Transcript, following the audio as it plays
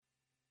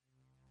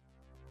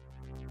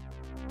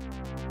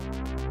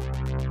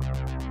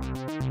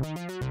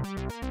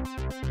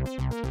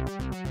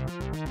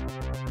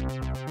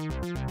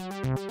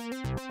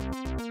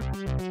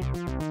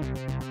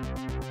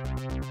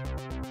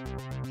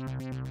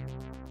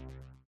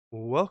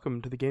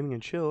Welcome to the Gaming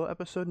and Chill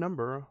episode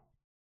number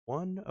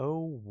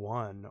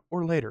 101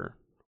 or later,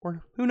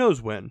 or who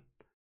knows when.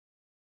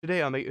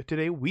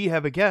 Today we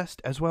have a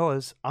guest as well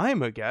as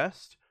I'm a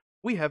guest.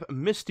 We have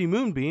Misty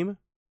Moonbeam,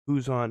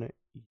 who's on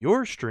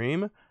your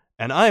stream,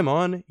 and I'm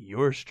on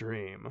your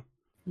stream.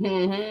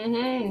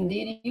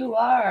 Indeed you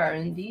are.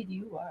 Indeed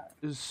you are.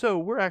 So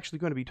we're actually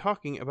going to be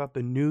talking about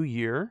the new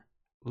year,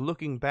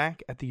 looking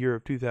back at the year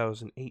of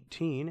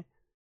 2018,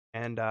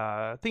 and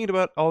thinking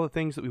about all the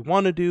things that we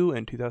want to do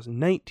in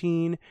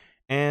 2019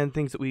 and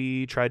things that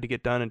we tried to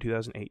get done in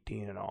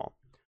 2018 and all.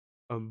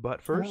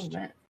 But first,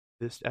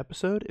 this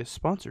episode is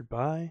sponsored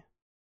by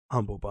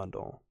Humble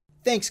Bundle.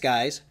 Thanks,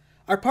 guys.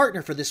 Our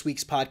partner for this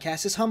week's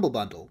podcast is Humble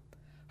Bundle.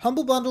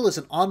 Humble Bundle is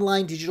an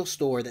online digital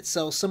store that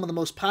sells some of the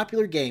most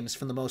popular games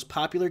from the most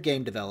popular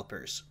game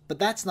developers. But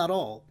that's not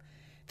all.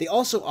 They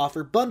also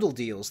offer bundle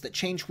deals that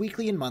change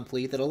weekly and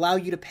monthly that allow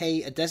you to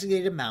pay a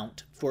designated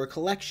amount for a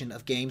collection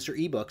of games or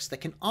ebooks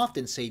that can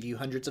often save you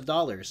hundreds of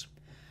dollars.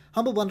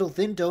 Humble Bundle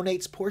then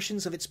donates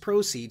portions of its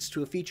proceeds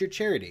to a featured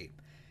charity.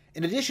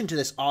 In addition to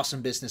this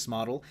awesome business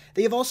model,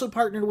 they have also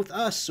partnered with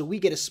us so we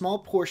get a small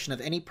portion of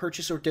any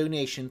purchase or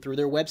donation through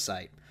their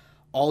website.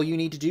 All you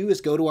need to do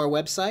is go to our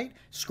website,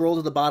 scroll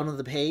to the bottom of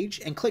the page,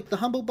 and click the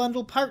Humble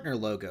Bundle partner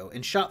logo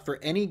and shop for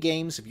any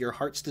games of your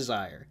heart's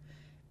desire.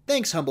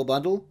 Thanks, Humble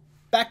Bundle.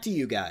 Back to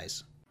you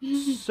guys.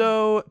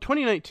 So,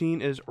 2019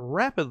 is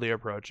rapidly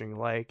approaching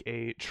like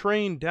a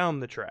train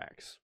down the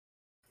tracks.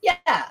 Yeah,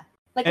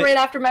 right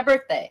after my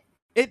birthday.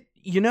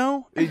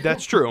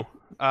 That's true.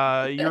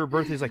 Your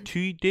birthday's like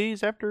 2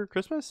 days after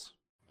Christmas?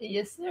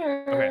 Yes,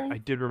 sir. Okay, I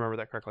did remember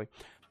that correctly.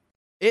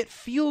 It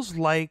feels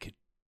like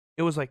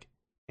it was like,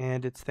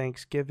 and it's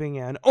Thanksgiving,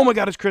 and oh my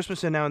god, it's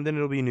Christmas, and then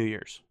it'll be New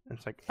Year's. And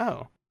it's like,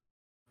 oh.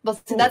 Well,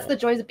 see, that's the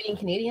joys of being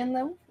Canadian,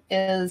 though,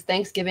 is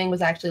Thanksgiving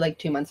was actually like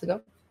 2 months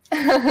ago.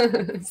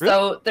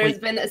 So there's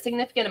been a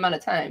significant amount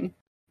of time.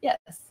 Yes.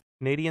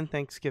 Canadian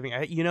Thanksgiving.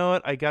 You know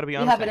what? I gotta be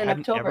honest, have it I in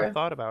hadn't October. ever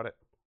thought about it.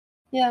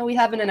 Yeah, we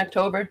have it in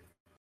October.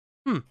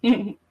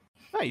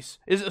 Nice.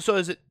 Is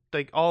it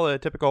like all the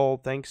typical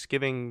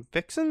Thanksgiving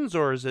fixins,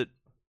 or is it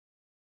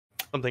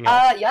something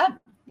else?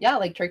 Yeah,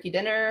 like turkey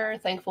dinner,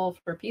 thankful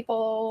for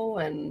people,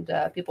 and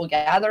people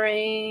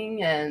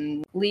gathering,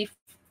 and leaf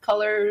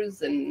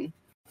colors, and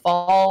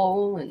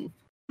fall, and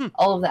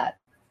all of that.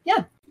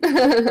 Yeah.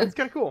 It's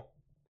kind of cool.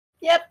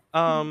 Yep.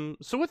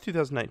 So with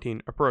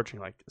 2019 approaching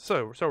like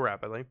so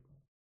rapidly,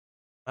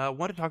 I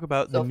want to talk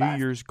about the fast.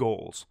 New Year's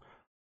goals.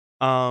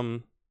 I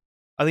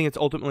think it's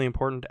ultimately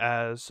important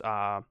as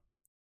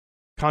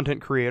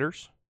content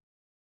creators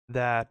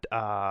that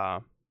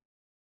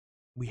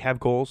we have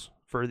goals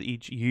for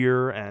each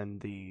year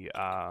and the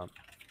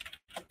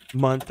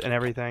month and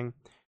everything.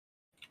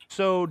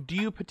 So, do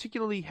you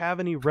particularly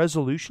have any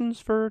resolutions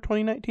for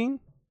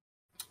 2019?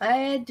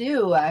 I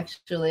do,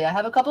 actually. I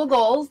have a couple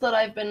goals that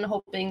I've been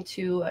hoping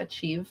to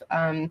achieve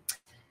in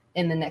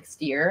the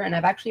next year, and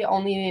I've actually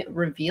only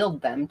revealed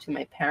them to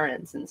my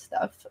parents and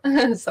stuff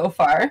so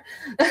far.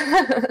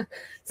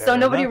 So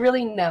nobody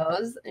really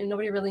knows.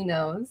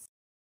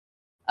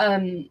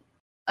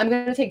 I'm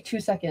going to take 2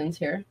 seconds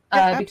here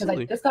because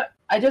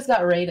I just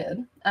got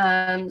raided.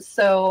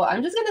 So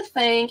I'm just going to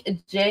thank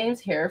James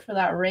here for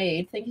that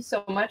raid. Thank you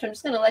so much. I'm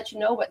just going to let you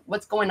know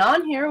what's going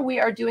on here. We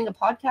are doing a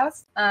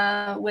podcast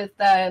with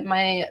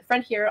my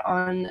friend here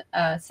on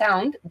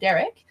sound,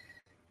 Derek.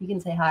 You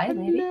can say hi,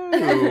 maybe.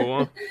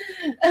 No.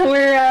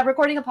 We're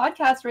recording a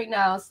podcast right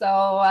now.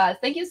 So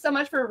thank you so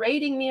much for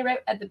raiding me right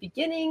at the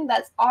beginning.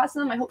 That's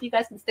awesome. I hope you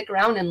guys can stick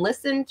around and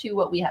listen to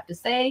what we have to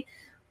say.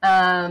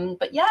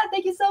 But yeah,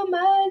 thank you so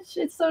much.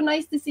 It's so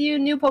nice to see you,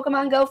 new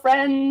Pokemon Go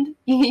friend.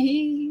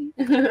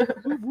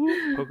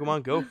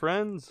 Pokemon Go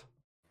friends.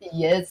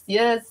 Yes.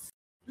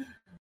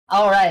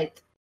 All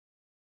right.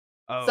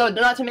 Oh. So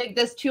not to make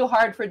this too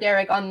hard for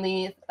Derek on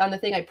the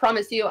thing, I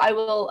promise you, I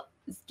will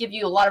give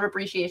you a lot of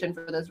appreciation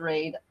for this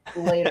raid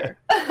later.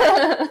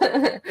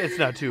 It's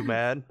not too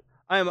bad.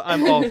 I'm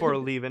all for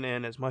leaving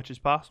in as much as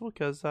possible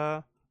because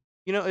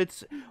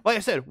it's like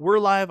I said, we're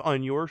live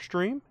on your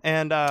stream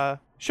and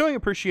showing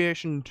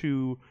appreciation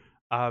to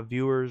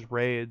viewers,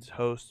 raids,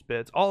 hosts,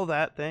 bits, all of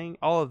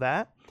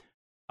that.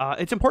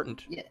 It's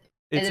important. Yeah,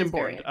 it's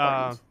important.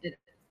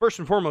 First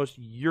and foremost,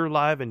 you're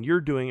live and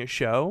you're doing a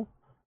show,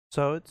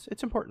 so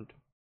it's important.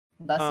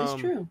 This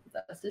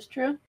is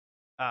true.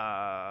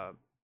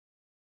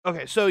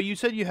 Okay, so you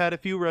said you had a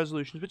few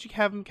resolutions, but you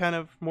have them kind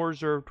of more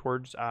reserved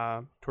towards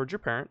your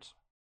parents.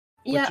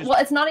 Yeah, well,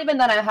 it's not even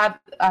that I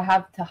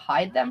have to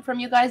hide them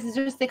from you guys. It's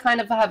just they kind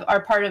of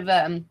are part of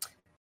an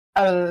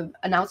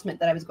announcement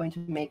that I was going to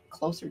make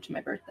closer to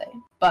my birthday.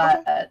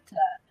 But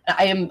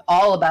I am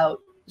all about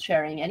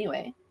sharing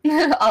anyway.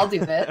 I'll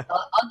do it.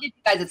 I'll give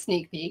you guys a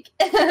sneak peek.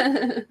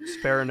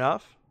 Fair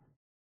enough.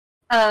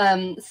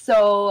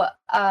 So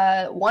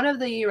one of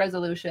the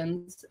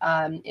resolutions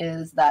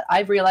is that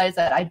I've realized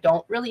that I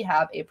don't really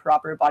have a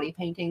proper body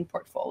painting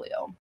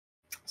portfolio.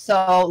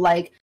 So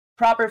like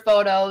proper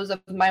photos of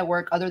my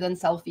work other than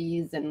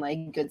selfies and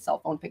like good cell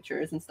phone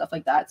pictures and stuff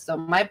like that. So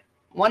my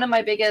one of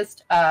my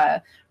biggest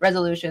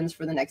resolutions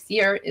for the next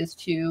year is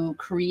to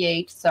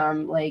create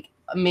some like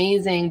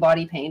amazing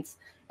body paints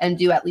and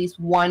do at least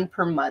one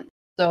per month.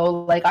 So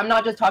like I'm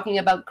not just talking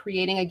about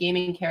creating a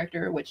gaming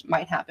character, which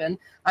might happen.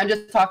 I'm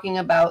just talking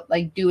about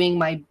like doing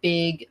my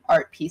big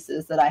art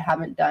pieces that I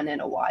haven't done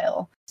in a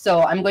while.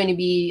 So I'm going to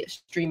be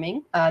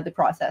streaming the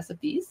process of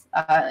these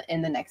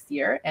in the next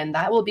year, and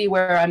that will be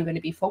where I'm going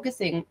to be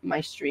focusing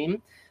my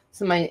stream.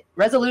 So my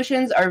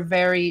resolutions are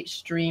very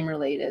stream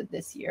related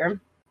this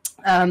year.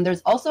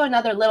 There's also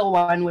another little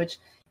one, which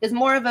is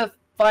more of a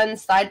fun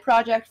side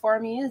project for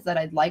me, is that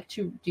I'd like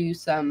to do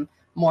some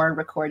more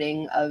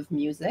recording of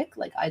music.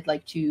 Like I'd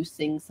like to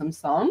sing some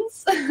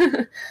songs.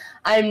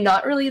 I'm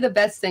not really the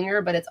best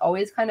singer, but it's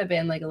always kind of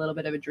been like a little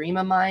bit of a dream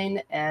of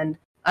mine. And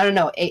I don't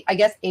know, I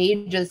guess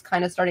age is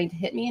kind of starting to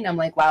hit me, and I'm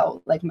like,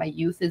 wow, like my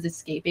youth is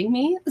escaping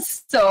me.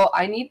 So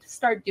I need to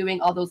start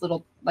doing all those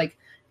little like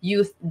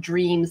youth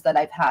dreams that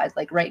I've had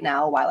like right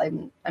now while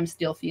I'm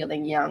still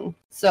feeling young.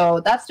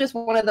 So that's just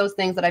one of those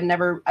things that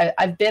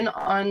I've been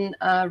on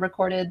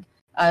recorded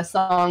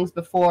songs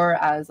before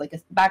as like a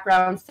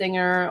background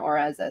singer or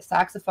as a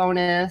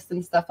saxophonist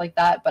and stuff like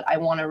that, but I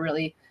want to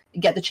really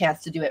get the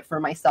chance to do it for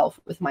myself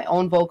with my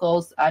own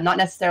vocals, not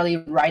necessarily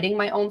writing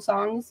my own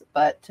songs,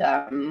 but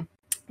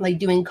like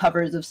doing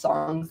covers of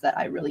songs that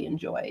I really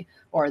enjoy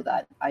or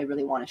that I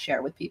really want to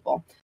share with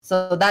people.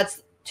 So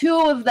that's two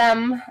of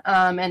them,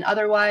 and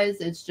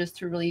otherwise it's just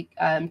to really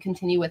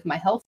continue with my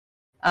health.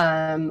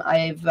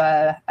 I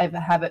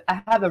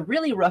have a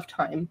really rough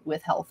time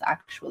with health,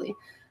 actually.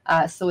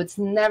 So it's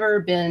never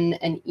been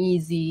an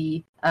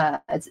easy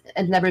it's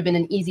never been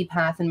an easy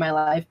path in my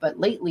life, but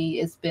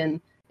lately it's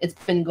been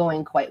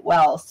going quite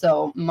well.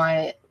 So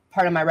my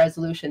part of my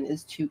resolution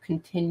is to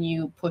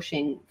continue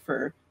pushing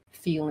for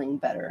feeling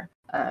better,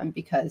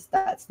 because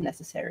that's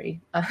necessary.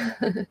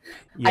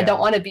 I don't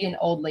want to be an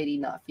old lady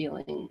not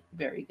feeling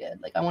very good.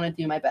 Like I want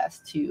to do my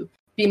best to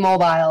be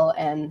mobile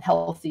and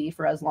healthy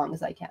for as long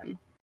as I can.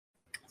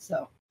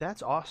 So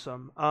that's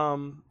awesome.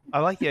 I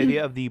like the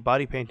idea of the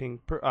body painting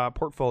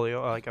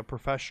portfolio, like a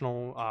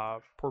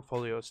professional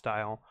portfolio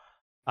style.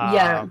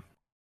 Yeah,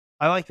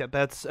 I like that.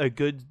 That's a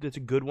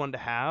good one to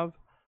have.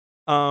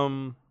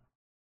 I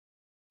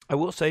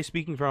will say,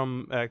 speaking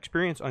from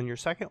experience on your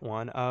second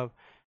one, of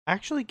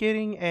actually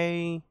getting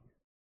a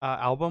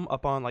album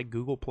up on like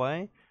Google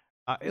Play,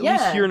 at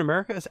least here in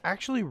America, is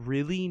actually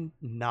really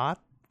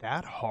not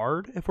that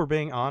hard, if we're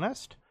being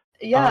honest.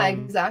 Yeah,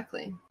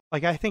 exactly.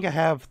 Like I think I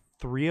have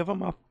 3 of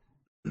them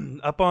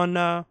up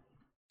on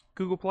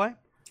Google Play.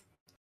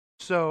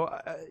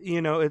 So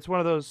it's one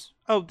of those,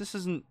 oh, this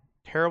isn't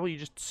terrible. You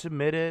just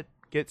submit it,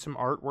 get some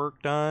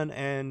artwork done,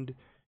 and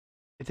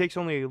it takes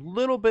only a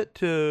little bit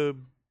to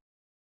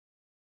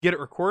get it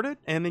recorded,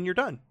 and then you're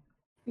done.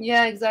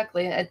 Yeah,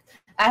 exactly. I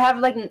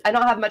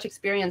don't have much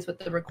experience with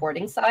the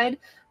recording side,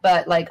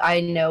 but like I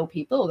know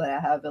people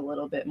that have a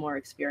little bit more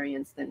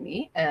experience than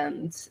me,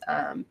 and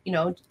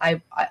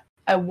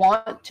I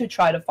want to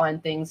try to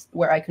find things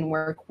where I can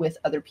work with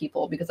other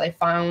people, because I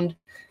found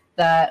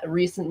that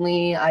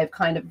recently I've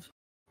kind of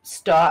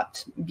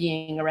stopped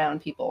being around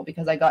people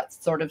because I got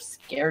sort of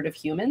scared of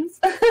humans.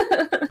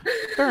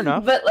 Fair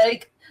enough. But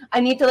like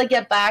I need to like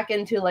get back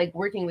into like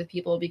working with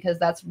people, because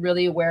that's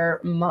really where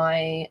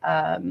my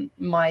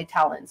my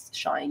talents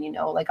shine,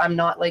 Like I'm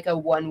not like a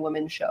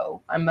one-woman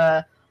show. I'm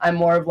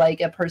more of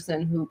like a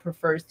person who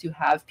prefers to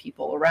have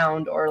people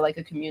around, or like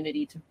a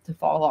community to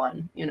fall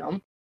on,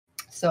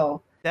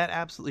 So that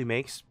absolutely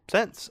makes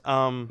sense.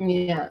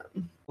 Yeah.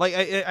 Like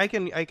I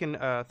can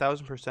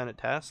 1,000%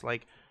 attest.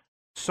 Like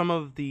some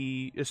of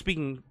the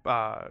speaking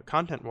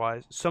content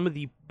wise, some of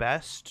the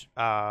best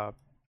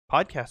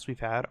podcasts we've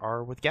had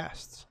are with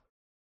guests.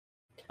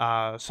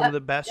 Some of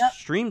the best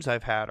streams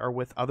I've had are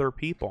with other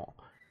people.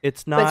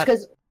 It's not, but it's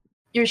because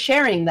you're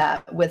sharing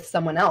that with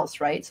someone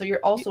else, right? So you're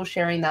also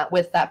sharing that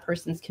with that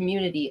person's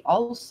community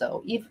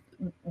also, even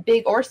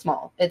big or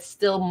small. It's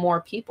still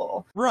more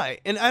people, right?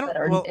 And I don't that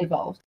are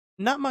involved.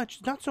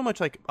 Not so much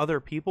like other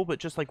people, but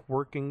just like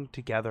working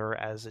together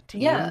as a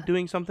team,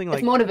 doing something like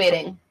it's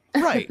motivating,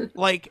 right?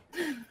 Like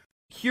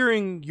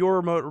hearing your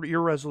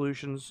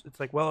resolutions, it's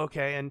like, well,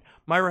 okay, and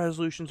my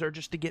resolutions are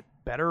just to get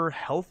better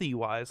healthy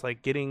wise,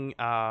 like getting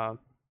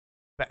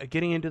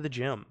into the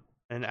gym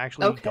and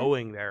actually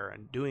going there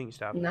and doing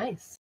stuff.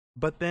 Nice.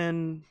 But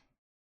then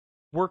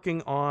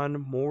working on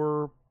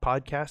more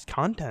podcast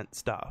content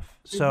stuff.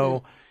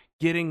 So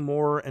getting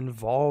more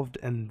involved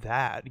in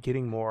that,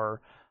 getting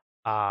more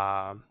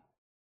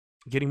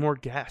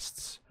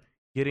guests,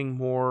 getting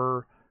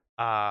more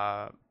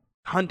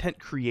content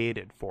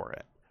created for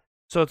it.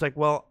 So it's like,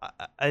 well,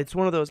 it's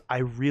one of those, I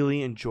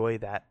really enjoy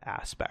that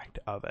aspect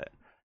of it.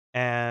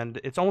 And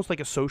it's almost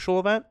like a social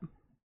event.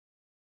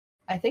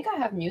 I think I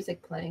have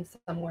music playing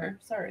somewhere.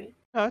 Sorry.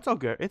 No, it's all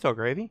good. It's all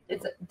gravy.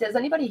 Does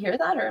anybody hear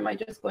that, or am I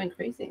just going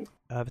crazy?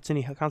 If it's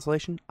any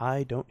consolation,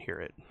 I don't hear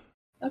it.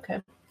 Okay.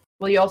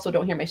 Well, you also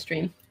don't hear my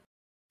stream.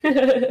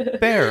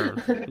 Fair.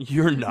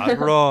 You're not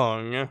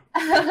wrong.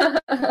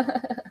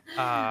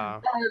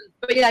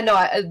 But yeah,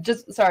 no,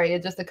 just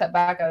to cut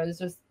back, I was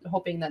just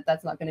hoping that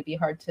that's not going to be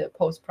hard to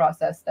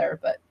post-process there,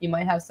 but you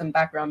might have some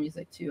background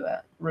music to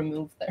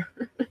remove there.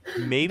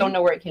 Maybe. Don't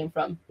know where it came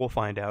from. We'll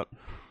find out.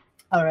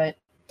 All right.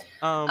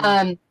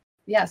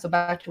 Yeah, so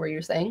back to where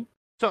you're saying.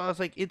 So I was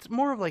like, it's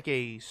more of like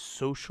a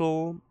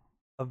social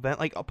event,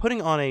 like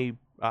putting on a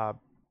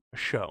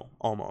show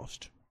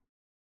almost.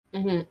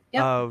 Mm-hmm.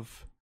 Yep.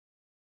 Of,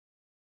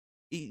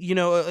 you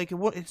know, like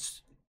what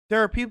it's.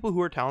 There are people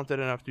who are talented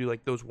enough to do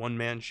like those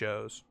one-man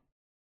shows,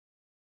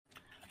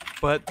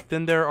 but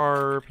then there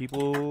are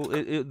people.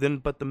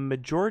 But the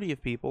majority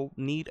of people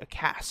need a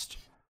cast.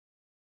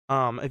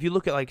 If you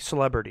look at like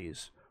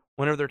celebrities,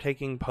 whenever they're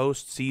taking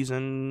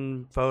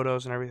post-season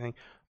photos and everything,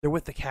 they're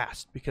with the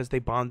cast because they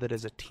bonded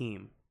as a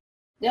team.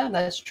 Yeah,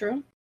 that's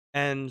true.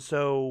 And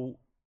so,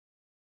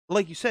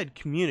 like you said,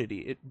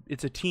 community.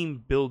 It's a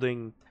team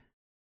building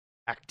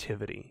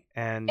activity,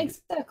 and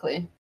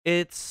exactly.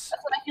 That's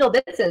what I feel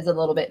this is a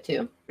little bit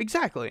too.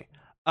 Exactly.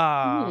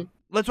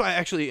 That's why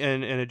actually,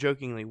 in a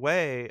jokingly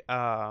way,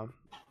 I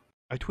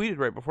tweeted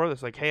right before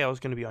this, like, hey, I was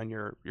going to be on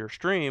your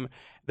stream,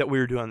 that we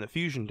were doing the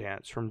fusion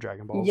dance from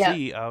Dragon Ball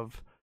Z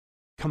of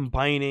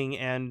combining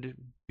and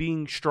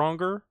being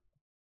stronger.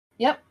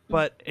 Yep.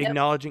 But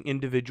acknowledging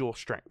individual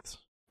strengths.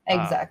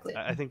 Exactly.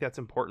 I think that's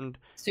important.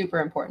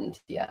 Super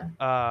important, yeah.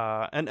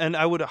 And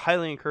I would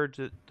highly encourage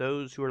that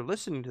those who are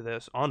listening to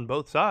this on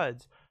both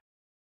sides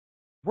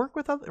work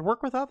with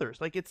others.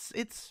 Like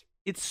it's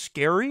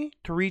scary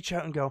to reach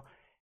out and go,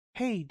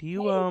 hey, do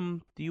you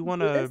want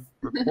to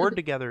record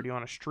together? Do you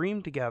want to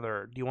stream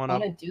together? Do you want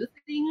to do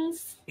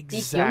things?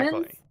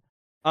 Exactly.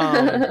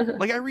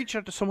 Like I reached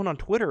out to someone on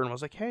Twitter and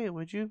was like, hey,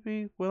 would you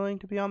be willing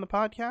to be on the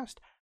podcast?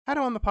 Had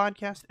him on the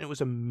podcast, and it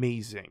was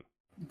amazing.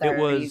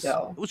 There you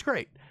go. It was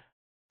great.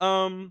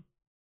 So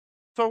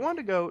I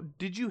wanted to go,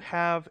 did you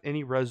have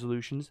any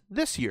resolutions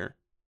this year?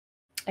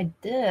 I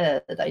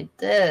did,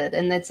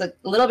 and it's a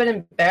little bit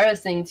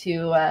embarrassing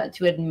to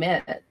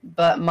admit,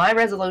 but my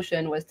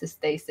resolution was to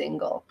stay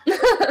single.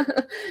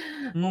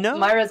 No,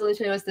 my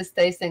resolution was to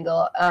stay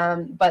single,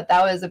 but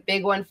that was a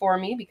big one for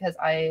me because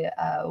I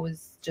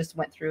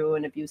went through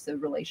an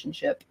abusive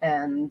relationship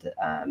and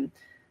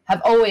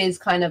have always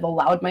kind of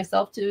allowed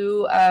myself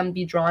to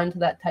be drawn to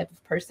that type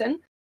of person.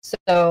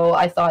 So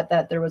I thought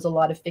that there was a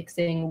lot of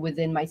fixing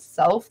within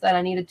myself that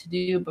I needed to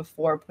do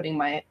before putting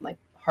my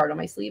heart on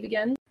my sleeve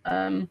again,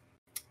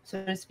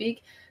 so to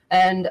speak.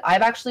 And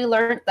I've actually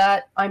learned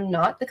that I'm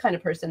not the kind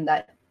of person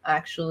that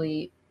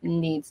actually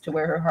needs to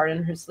wear her heart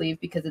on her sleeve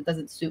because it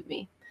doesn't suit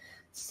me.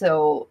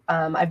 So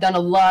I've done a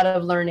lot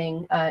of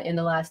learning in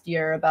the last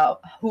year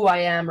about who I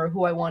am or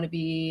who I want to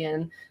be,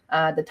 and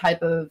the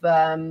type of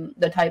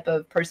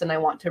person I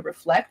want to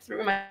reflect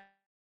through my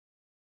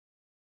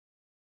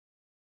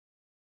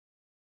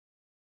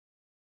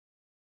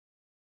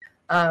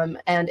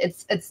and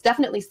it's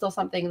definitely still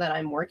something that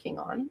I'm working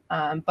on,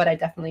 but I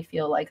definitely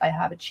feel like I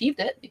have achieved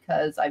it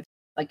because I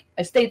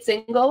stayed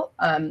single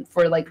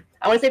for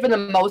I want to say for the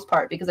most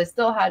part, because I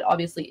still had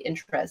obviously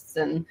interests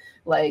and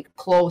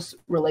close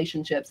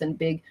relationships and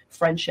big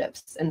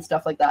friendships and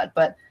stuff like that,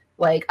 but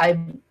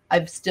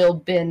I've still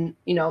been,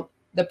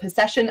 the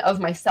possession of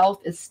myself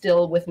is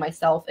still with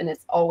myself, and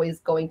it's always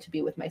going to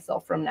be with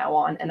myself from now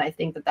on. And I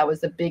think that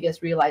was the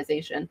biggest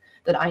realization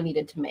that I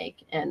needed to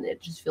make, and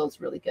it just feels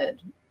really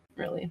good.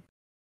 Really.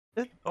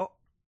 As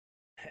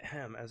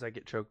I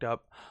get choked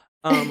up.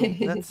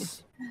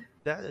 That's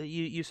that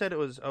you said it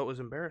was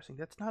embarrassing.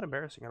 That's not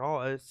embarrassing at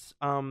all. It's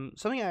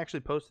something I actually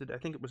posted. I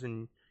think it was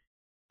in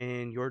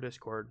your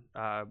Discord,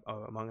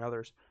 among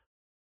others.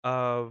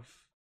 Of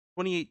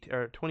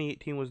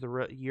 2018 was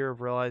the year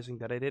of realizing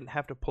that I didn't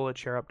have to pull a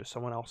chair up to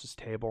someone else's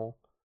table.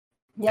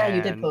 Yeah,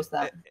 you did post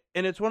that.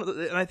 And it's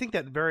and I think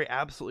that very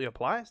absolutely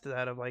applies to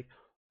that of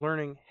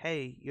learning,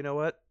 hey, you know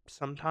what?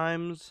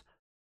 Sometimes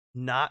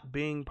not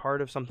being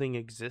part of something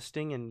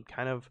existing and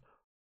kind of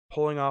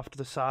pulling off to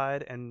the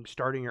side and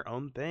starting your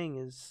own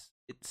thing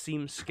it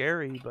seems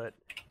scary, but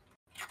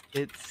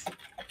it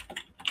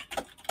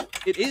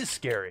is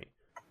scary,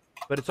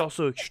 but it's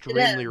also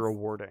extremely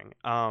rewarding.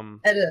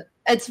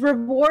 It's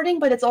rewarding,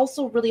 but it's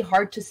also really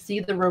hard to see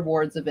the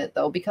rewards of it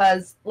though,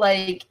 because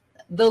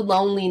the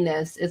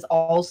loneliness is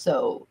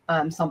also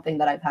something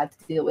that I've had to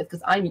deal with,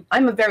 because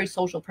I'm a very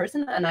social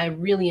person and I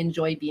really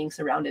enjoy being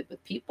surrounded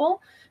with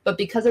people. But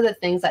because of the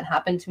things that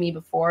happened to me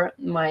before,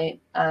 my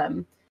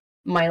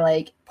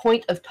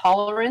point of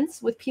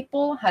tolerance with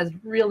people has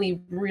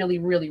really, really,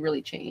 really,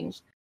 really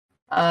changed.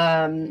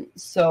 Yeah,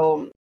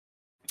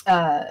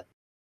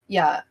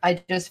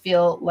 I just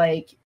feel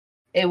like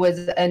it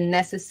was a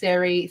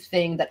necessary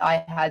thing that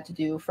I had to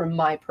do for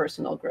my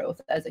personal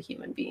growth as a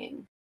human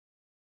being.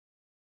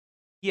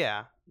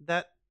 Yeah,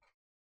 that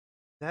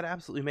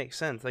absolutely makes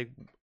sense.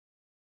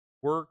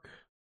 Work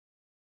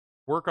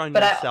on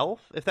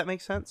yourself, if that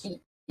makes sense.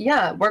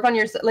 Yeah, work on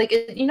yourself.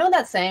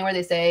 That saying where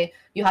they say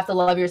you have to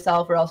love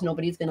yourself or else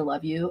nobody's going to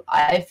love you?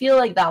 I feel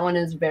like that one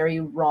is very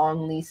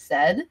wrongly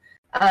said.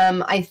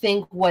 I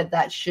think what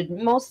that should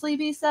mostly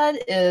be said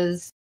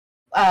is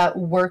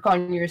work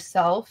on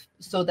yourself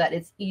so that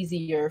it's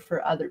easier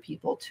for other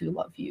people to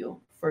love you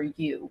for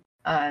you.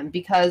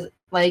 Because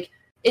like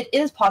it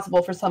is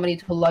possible for somebody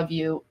to love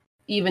you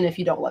even if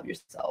you don't love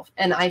yourself.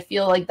 And I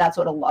feel like that's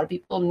what a lot of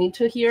people need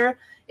to hear.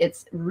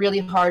 It's really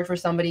hard for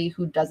somebody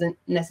who doesn't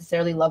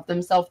necessarily love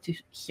themselves to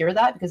hear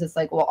that, because it's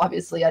like, well,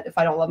 obviously if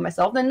I don't love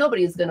myself, then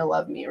nobody's going to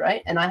love me,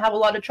 right? And I have a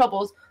lot of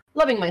troubles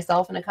loving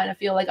myself, and I kind of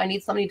feel like I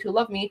need somebody to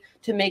love me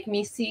to make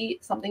me see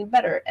something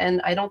better.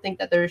 And I don't think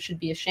that there should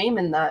be a shame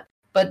in that,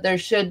 but there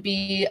should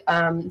be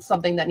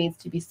something that needs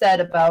to be said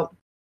about,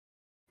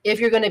 if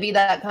you're going to be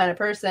that kind of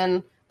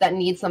person that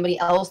needs somebody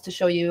else to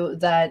show you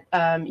that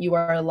you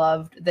are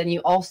loved, then you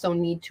also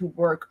need to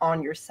work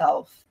on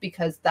yourself,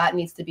 because that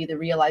needs to be the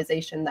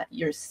realization that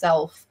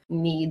yourself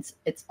needs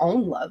its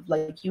own love.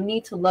 Like, you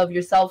need to love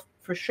yourself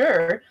for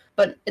sure,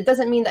 but it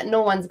doesn't mean that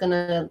no one's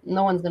gonna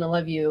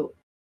love you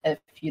if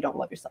you don't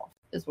love yourself,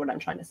 is what I'm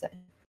trying to say.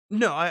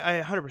 No,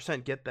 I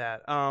 100% get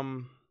that.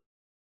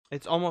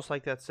 It's almost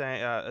like that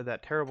saying,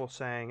 that terrible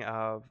saying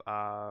of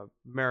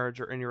marriage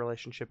or any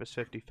relationship is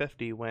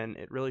 50-50, when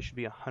it really should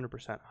be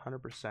 100%,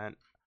 100%.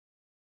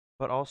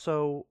 But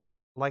also,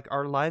 like,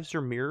 our lives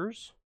are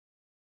mirrors,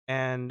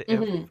 and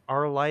if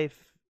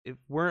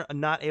we're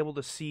not able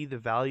to see the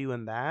value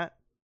in that,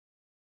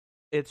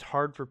 it's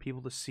hard for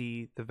people to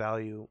see the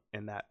value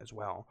in that as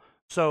well.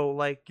 So,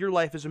 like, your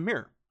life is a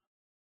mirror.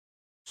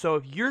 So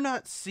if you're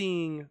not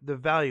seeing the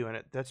value in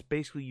it, that's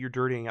basically you're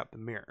dirtying up the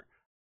mirror.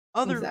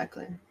 Other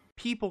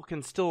people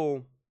can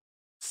still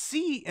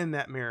see in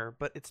that mirror,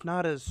 but it's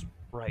not as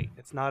bright.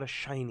 It's not as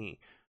shiny.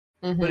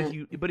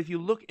 Mm-hmm. But if you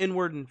look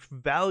inward and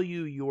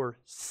value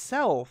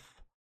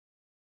yourself,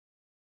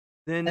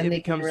 then it they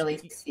becomes, can really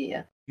see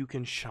it. You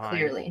can shine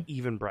clearly,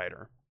 even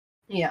brighter.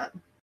 Yeah.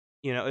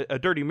 You know, a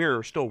dirty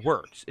mirror still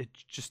works.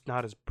 It's just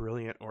not as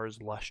brilliant or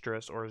as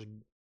lustrous or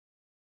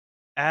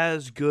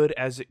as good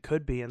as it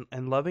could be.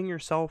 And loving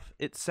yourself,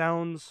 it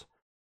sounds,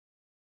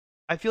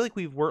 I feel like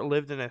we've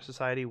lived in a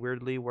society,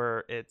 weirdly,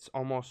 where it's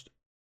almost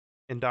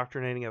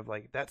indoctrinating of,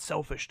 like, that's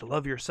selfish to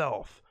love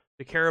yourself.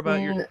 To care about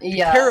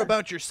care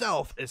about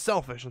yourself is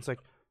selfish. And it's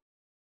like,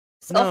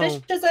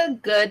 selfish is a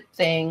good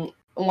thing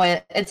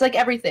when it's like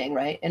everything,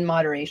 right? In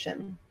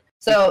moderation.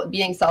 So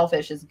being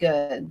selfish is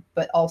good,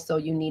 but also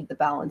you need the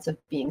balance of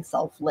being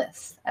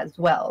selfless as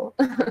well.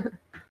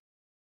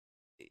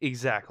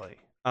 Exactly.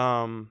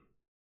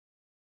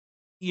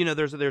 You know,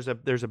 there's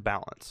a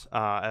balance.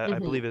 I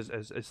believe, as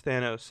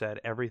Thanos said,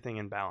 everything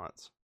in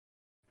balance.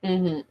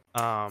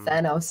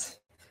 Thanos.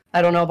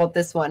 I don't know about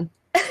this one.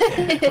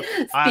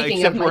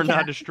 Except we're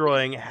not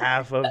destroying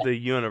half of the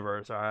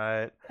universe. All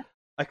right.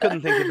 I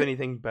couldn't think of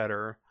anything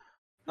better.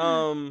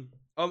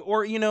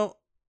 Or, you know,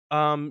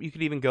 you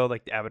could even go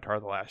like the Avatar: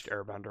 The Last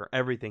Airbender.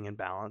 Everything in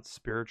balance,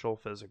 spiritual,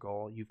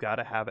 physical. You've got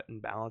to have it in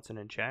balance and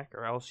in check,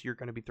 or else you're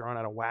going to be thrown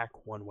out of whack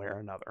one way or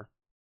another.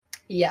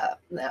 Yeah,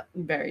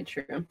 very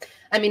true.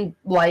 I mean,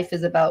 life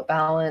is about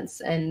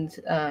balance, and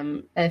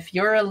if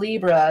you're a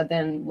Libra,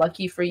 then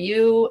lucky for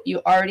you,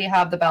 you already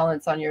have the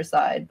balance on your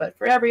side. But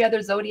for every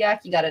other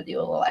zodiac, you got to do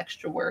a little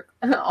extra work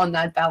on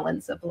that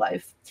balance of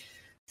life.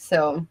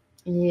 So,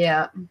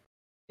 yeah.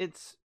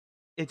 It's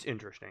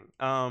interesting.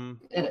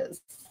 It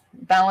is.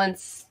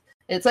 Balance.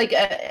 It's like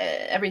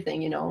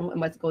everything, you know,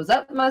 and what goes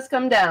up must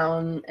come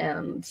down,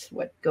 and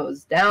what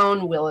goes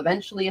down will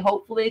eventually,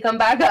 hopefully, come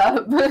back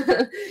up.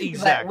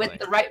 Exactly. With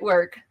the right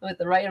work, with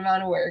the right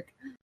amount of work.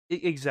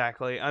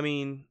 Exactly. I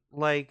mean,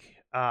 like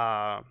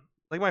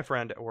my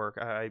friend at work,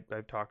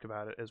 I've talked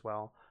about it as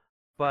well.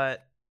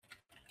 But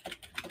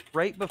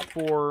right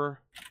before,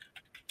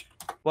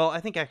 well,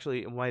 I think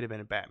actually it might have been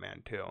in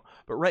Batman too.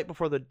 But right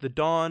before the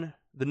dawn,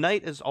 the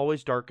night is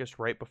always darkest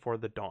right before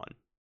the dawn.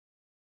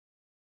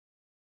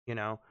 You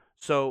know,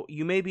 so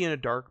you may be in a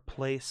dark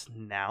place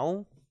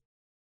now,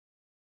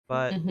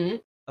 but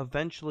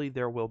eventually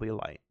there will be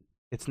light.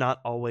 It's not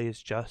always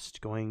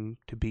just going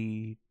to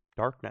be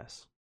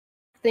darkness.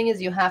 Thing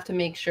is, you have to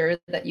make sure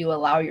that you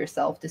allow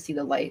yourself to see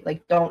the light.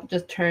 Like, don't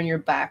just turn your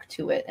back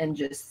to it and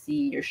just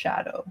see your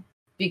shadow.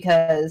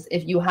 Because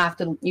if you have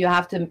to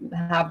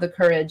have the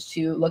courage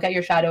to look at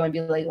your shadow and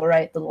be like, all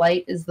right, the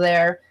light is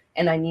there,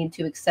 and I need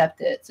to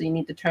accept it. So you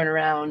need to turn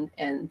around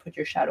and put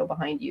your shadow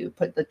behind you,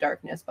 put the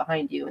darkness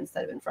behind you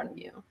instead of in front of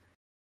you.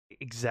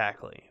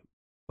 Exactly.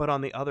 But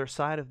on the other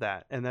side of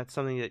that, and that's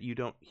something that you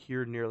don't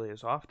hear nearly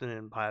as often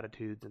in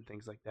platitudes and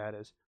things like that,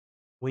 is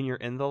when you're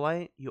in the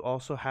light, you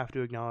also have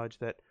to acknowledge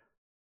that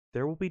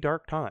there will be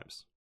dark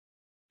times.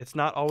 It's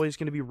not always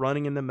going to be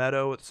running in the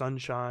meadow with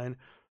sunshine.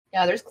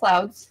 Yeah, there's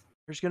clouds.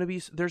 There's going to be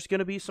some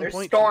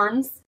there's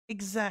storms.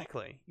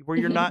 Exactly. Where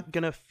you're not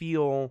going to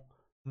feel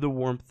the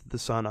warmth of the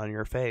sun on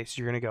your face.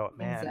 You're going to go,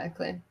 man.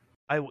 Exactly.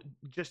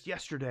 Just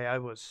yesterday I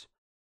was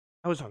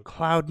on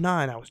cloud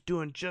 9. I was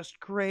doing just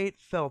great,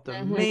 felt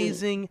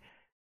amazing.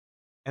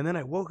 And then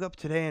I woke up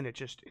today and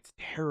it's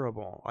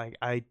terrible. Like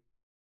I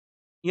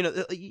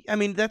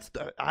mean,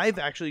 I've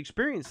actually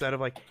experienced that of,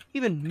 like,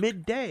 even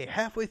midday,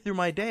 halfway through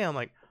my day, I'm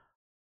like,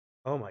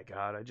 oh my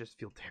god, I just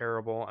feel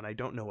terrible, and I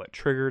don't know what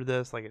triggered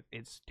this. Like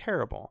it's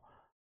terrible.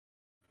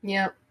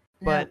 Yeah.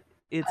 But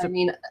it's I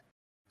mean,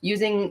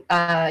 using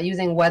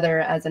weather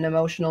as an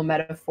emotional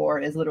metaphor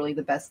is literally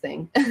the best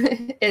thing.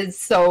 It's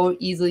so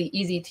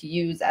easy to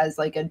use as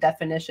like a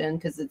definition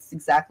because it's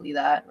exactly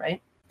that,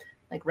 right?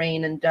 Like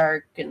rain and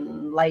dark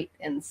and light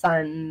and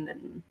sun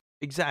and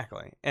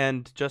exactly.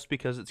 And just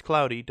because it's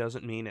cloudy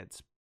doesn't mean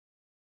it's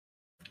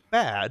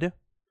bad.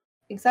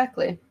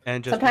 exactly.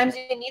 And just sometimes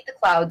you need the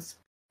clouds.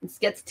 It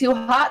gets too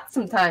hot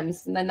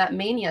sometimes, and then that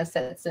mania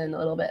sets in a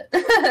little bit.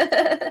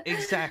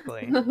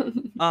 exactly.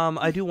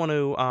 I do want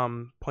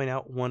to point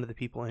out one of the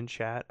people in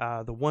chat.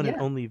 The one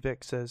and only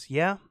Vic says,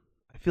 "Yeah,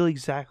 I feel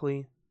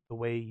exactly the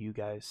way you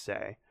guys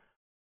say,"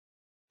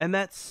 and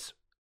that's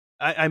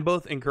I'm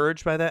both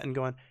encouraged by that and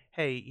going,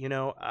 "Hey, you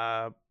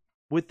know,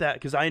 with that,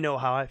 because I know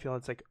how I feel.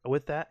 It's like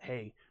with that,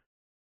 hey,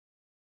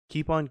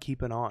 keep on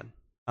keeping on.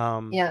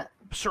 Yeah.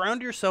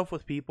 Surround yourself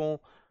with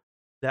people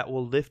that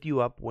will lift you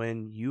up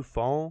when you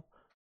fall,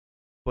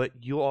 but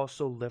you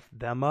also lift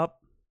them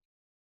up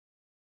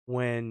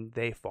when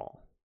they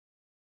fall."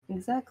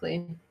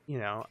 Exactly. You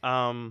know,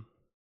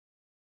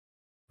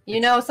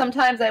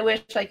 sometimes I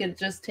wish I could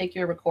just take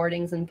your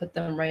recordings and put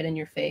them right in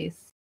your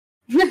face.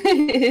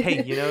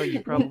 hey,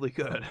 you probably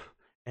could.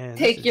 And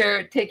take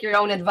your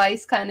own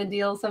advice kind of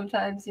deal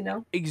sometimes,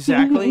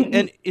 Exactly.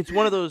 And it's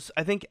one of those,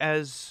 I think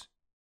as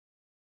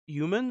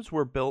humans,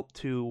 we're built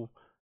to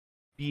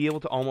be able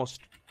to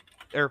almost,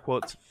 air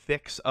quotes,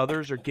 fix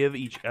others or give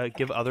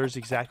others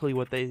exactly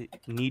what they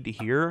need to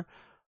hear.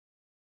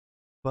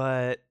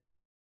 But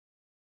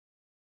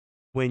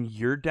when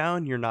you're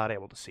down, you're not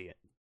able to see it.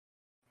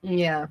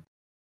 Yeah.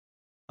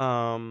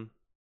 I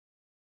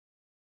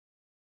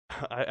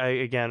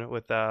again,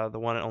 with the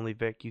one and only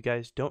Vic, you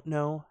guys don't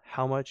know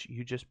how much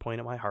you just point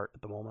at my heart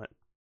at the moment.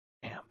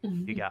 Damn,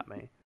 you got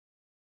me.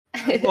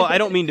 Well, I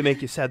don't mean to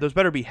make you sad. Those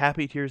better be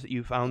happy tears that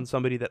you found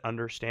somebody that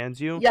understands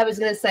you. Yeah, I was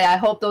going to say, I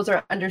hope those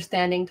are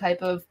understanding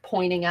type of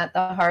pointing at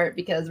the heart,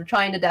 because we're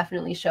trying to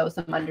definitely show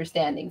some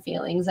understanding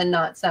feelings and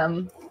not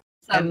some.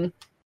 And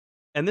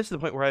this is the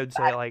point where I would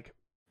say, like,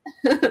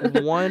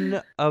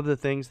 one of the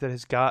things that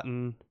has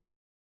gotten,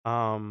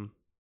 one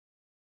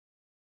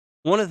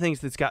of the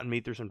things that's gotten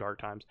me through some dark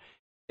times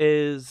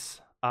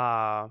is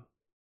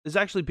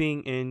actually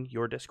being in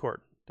your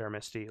Discord there,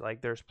 Misty.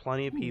 Like, there's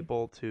plenty of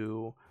people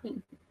to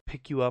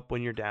pick you up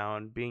when you're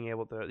down, being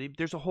able to,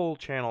 there's a whole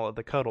channel of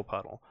the Cuddle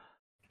Puddle.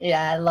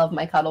 Yeah, I love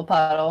my Cuddle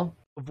Puddle.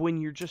 Of when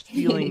you're just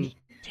feeling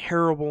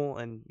terrible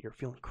and you're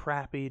feeling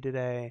crappy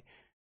today,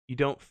 you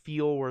don't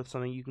feel worth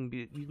something,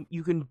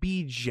 you can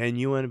be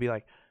genuine and be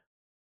like,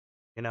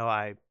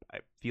 I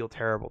feel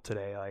terrible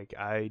today. Like,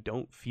 I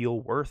don't feel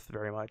worth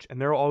very much. And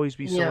there will always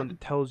be someone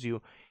that tells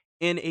you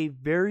in a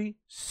very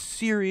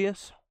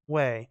serious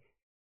way,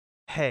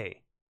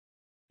 hey,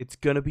 it's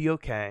going to be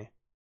okay.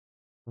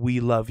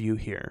 We love you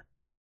here.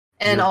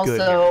 And you're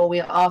also,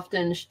 we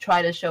often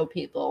try to show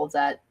people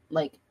that,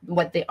 like,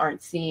 what they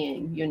aren't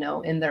seeing,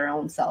 in their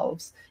own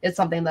selves. It's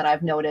something that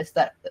I've noticed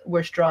that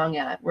we're strong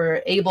at.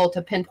 We're able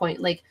to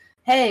pinpoint, like,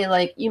 hey,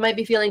 like, you might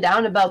be feeling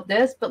down about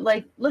this, but,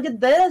 like, look at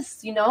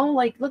this,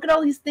 like, look at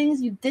all these things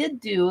you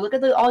did do. Look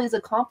at all these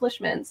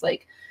accomplishments.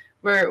 Like,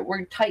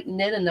 we're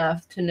tight-knit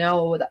enough to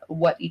know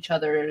what each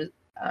other's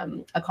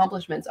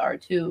accomplishments are,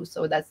 too.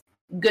 So that's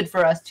good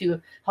for us to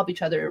help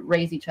each other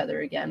raise each other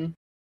again.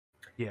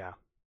 Yeah.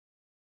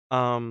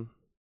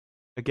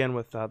 Again,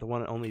 with the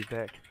one and only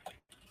Vic.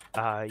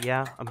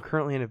 Yeah, I'm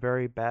currently in a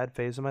very bad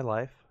phase of my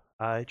life.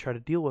 I try to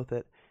deal with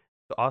it.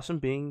 The awesome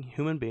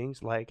human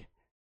beings like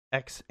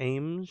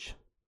X-Aims,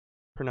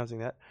 pronouncing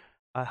that,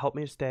 help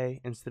me to stay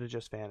instead of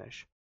just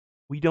vanish.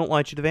 We don't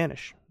want you to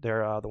vanish.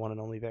 They're the one and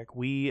only Vic.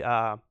 We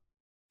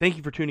thank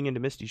you for tuning into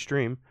Misty's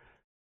stream.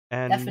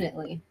 And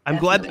definitely. I'm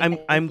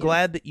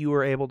glad that you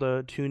were able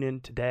to tune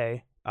in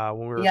today when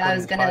we were recording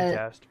this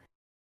podcast.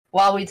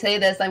 While we say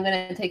this, I'm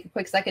going to take a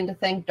quick second to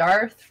thank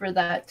Darth for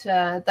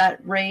that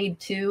raid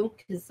too,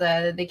 because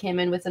they came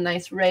in with a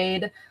nice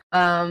raid.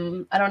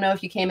 I don't know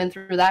if you came in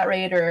through that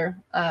raid or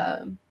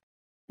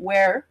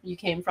where you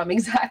came from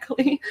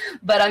exactly,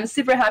 but I'm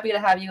super happy to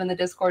have you in the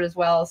Discord as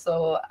well.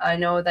 So I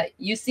know that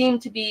you seem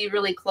to be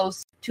really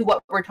close to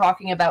what we're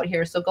talking about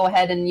here. So go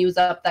ahead and use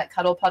up that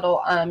Cuddle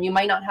Puddle. You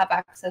might not have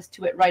access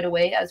to it right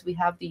away, as we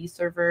have the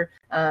server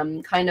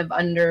kind of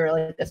under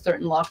like a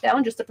certain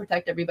lockdown, just to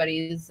protect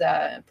everybody's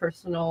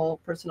personal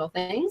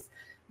things.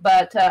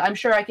 But I'm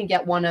sure I can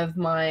get one of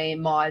my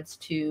mods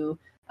to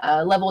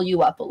level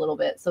you up a little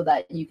bit so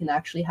that you can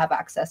actually have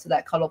access to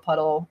that Cuddle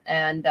Puddle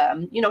and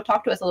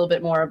talk to us a little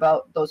bit more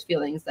about those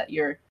feelings that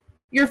you're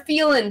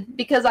feeling,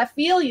 because I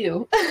feel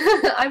you.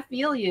 I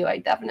feel you. I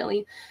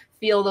definitely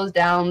feel those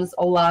downs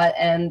a lot,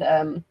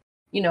 and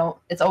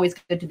it's always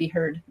good to be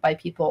heard by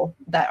people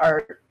that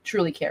are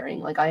truly caring.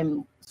 Like,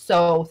 I'm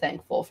so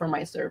thankful for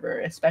my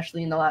server,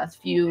 especially in the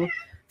last few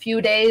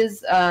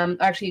days,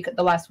 actually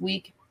the last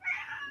week.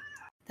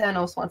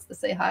 Thanos wants to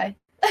say hi.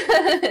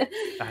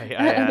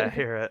 I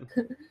hear it.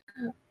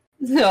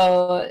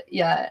 So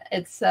yeah,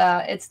 it's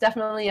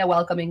definitely a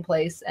welcoming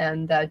place,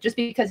 and just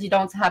because you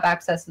don't have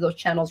access to those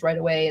channels right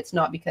away, it's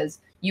not because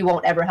you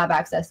won't ever have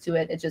access to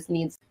it. You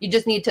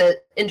just need to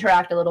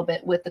interact a little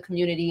bit with the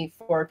community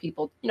for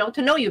people,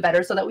 to know you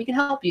better, so that we can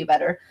help you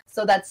better.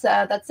 So that's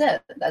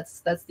it.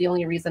 That's the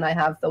only reason I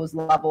have those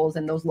levels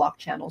and those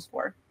locked channels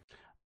for.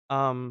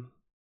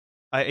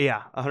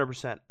 Yeah,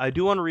 100%. I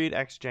do want to read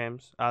X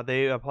James.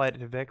 They applied it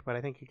to Vic, but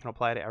I think you can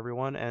apply it to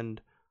everyone.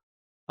 And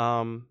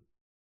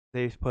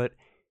they've put,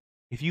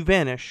 if you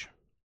vanish,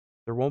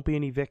 there won't be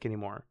any Vic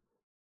anymore,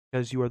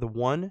 because you are the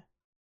one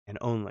and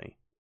only.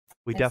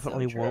 We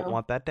definitely won't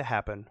want that to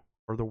happen,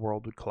 or the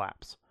world would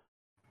collapse.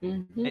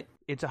 Mm-hmm.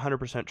 It's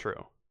 100%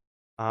 true.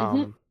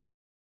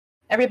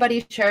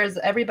 Everybody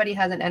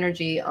has an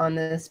energy on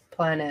this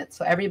planet,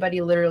 so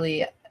everybody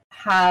literally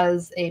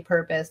has a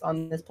purpose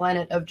on this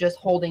planet of just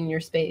holding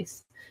your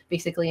space,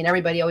 basically. And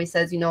everybody always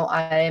says,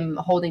 I'm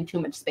holding too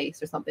much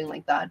space or something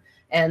like that.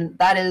 And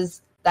that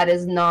is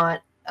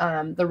not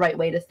the right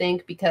way to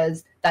think,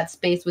 because that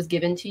space was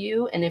given to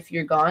you, and if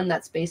you're gone,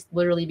 that space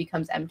literally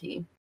becomes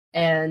empty.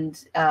 And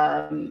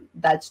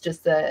that's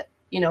just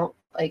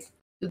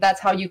that's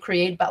how you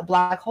create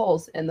black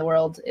holes in the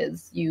world,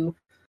 is you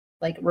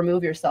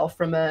remove yourself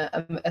from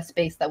a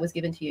space that was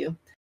given to you.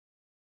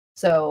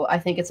 So I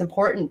think it's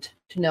important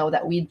to know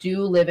that we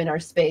do live in our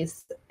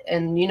space,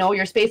 and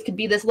your space could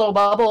be this little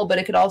bubble, but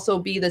it could also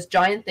be this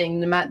giant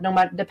thing. No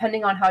matter,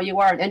 depending on how you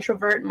are, an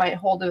introvert might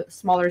hold a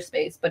smaller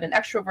space, but an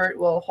extrovert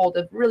will hold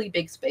a really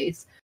big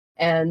space.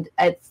 And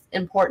it's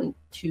important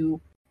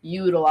to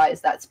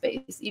utilize that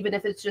space, even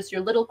if it's just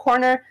your little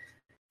corner.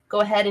 Go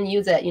ahead and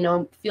use it.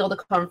 Feel the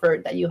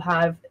comfort that you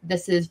have.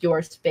 This is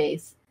your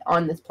space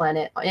on this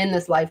planet, in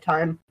this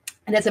lifetime,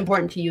 and it's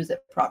important to use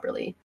it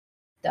properly.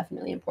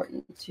 Definitely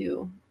important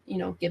to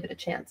give it a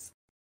chance.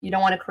 You don't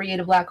want to create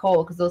a black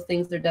hole, because those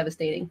things are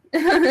devastating.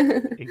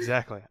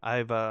 Exactly.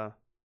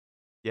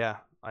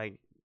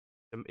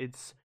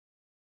 It's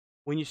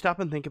when you stop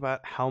and think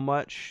about how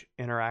much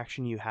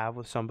interaction you have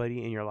with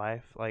somebody in your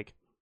life,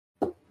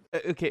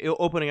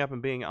 opening up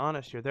and being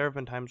honest here, there have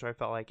been times where I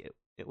felt like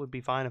it would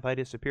be fine if I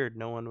disappeared,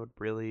 no one would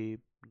really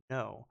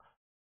know.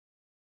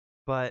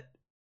 But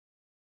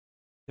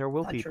there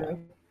will be people.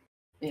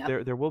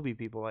 Yeah. There will be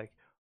people, like,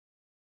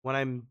 when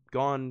I'm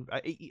gone,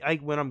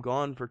 when I'm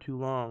gone for too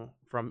long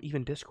from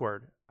even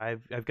Discord,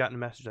 I've gotten a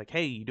message like,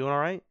 "Hey, you doing all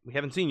right? We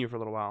haven't seen you for a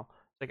little while."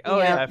 It's like, "Oh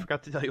yeah, I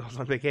forgot to tell you I was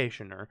on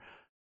vacation."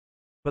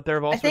 But there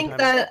have also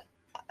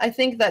I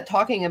think that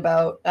talking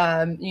about,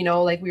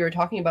 like we were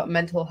talking about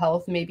mental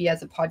health, maybe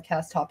as a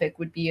podcast topic,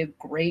 would be a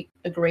great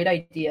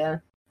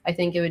idea. I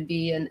think it would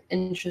be an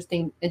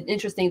interesting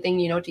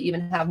thing, to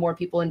even have more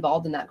people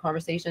involved in that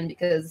conversation,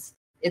 because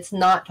it's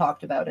not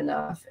talked about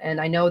enough. And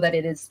I know that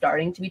it is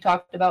starting to be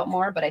talked about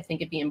more, but I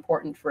think it'd be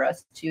important for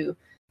us to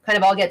kind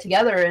of all get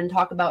together and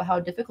talk about how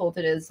difficult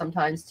it is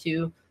sometimes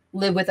to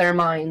live with our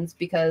minds,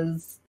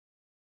 because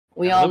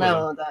we all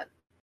know that,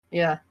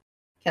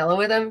 can't live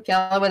with them,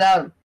 can't live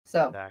without them.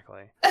 So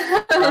exactly.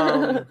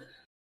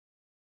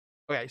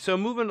 Okay, so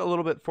moving a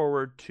little bit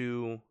forward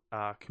to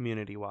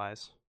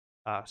community-wise,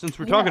 since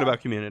we're talking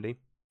about community.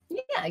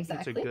 Yeah,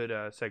 exactly. It's a good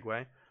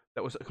segue.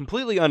 That was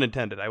completely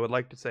unintended. I would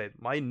like to say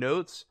my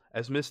notes,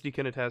 as Misty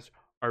can attest,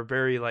 are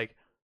very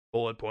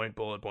bullet point.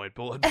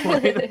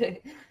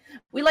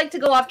 We like to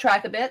go off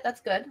track a bit.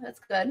 That's good.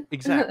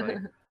 Exactly.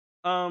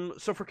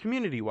 So for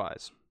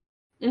community-wise,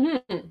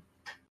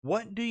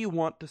 what do you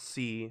want to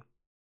see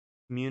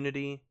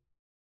community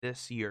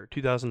this year,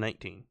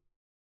 2019?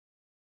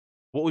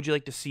 What would you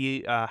like to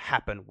see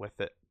happen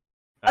with it?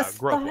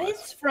 Aside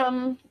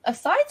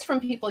from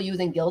people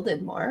using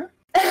Gilded more.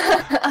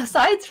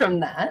 Aside from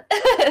that,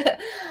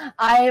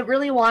 I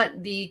really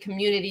want the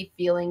community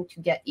feeling to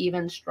get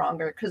even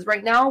stronger, because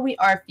right now we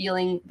are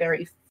feeling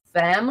very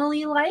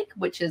family-like,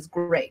 which is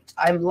great.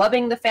 I'm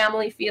loving the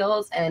family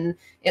feels, and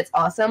it's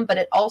awesome, but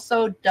it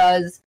also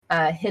does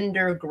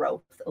hinder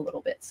growth a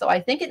little bit. So I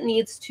think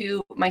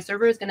my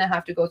server is going to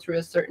have to go through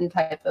a certain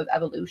type of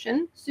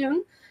evolution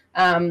soon,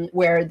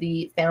 where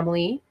the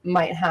family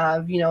might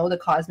have, the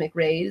cosmic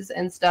rays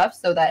and stuff,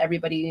 so that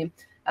everybody,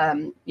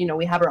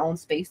 we have our own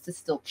space to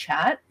still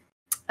chat.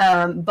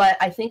 But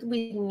I think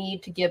we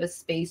need to give a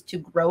space to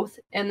growth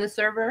in the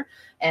server,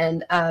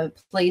 and a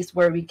place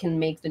where we can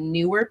make the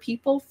newer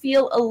people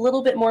feel a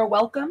little bit more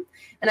welcome.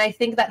 And I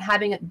think that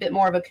having a bit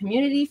more of a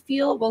community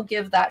feel will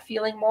give that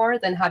feeling more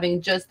than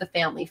having just the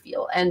family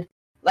feel. And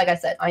like I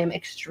said, I am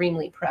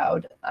extremely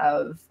proud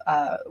of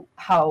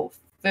how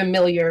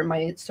familiar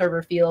my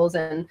server feels,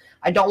 and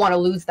I don't want to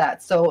lose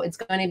that. So it's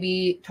going to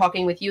be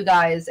talking with you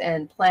guys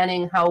and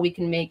planning how we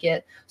can make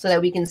it so that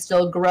we can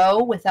still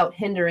grow without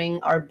hindering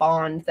our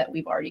bond that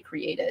we've already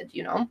created,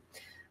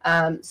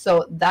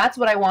 So that's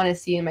what I want to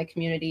see in my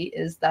community,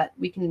 is that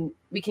we can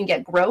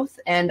get growth.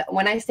 And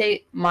when I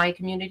say my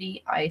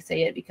community, I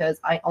say it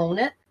because I own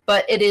it,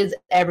 but it is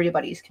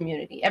everybody's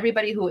community.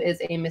 Everybody who is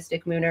a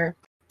Mystic Mooner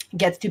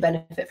gets to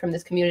benefit from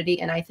this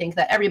community. And I think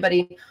that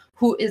everybody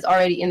who is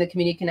already in the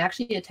community can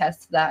actually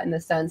attest to that, in the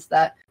sense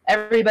that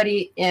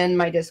everybody in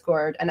my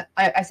Discord, and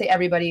I say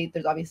everybody,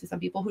 there's obviously some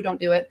people who don't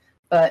do it,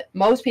 but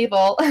most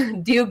people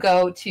do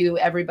go to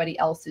everybody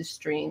else's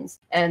streams,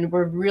 and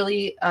we're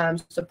really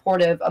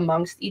supportive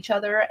amongst each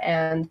other,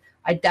 and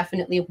I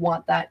definitely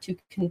want that to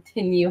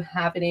continue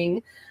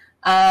happening.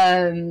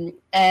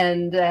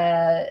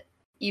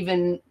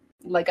 Even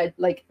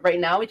like right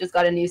now, we just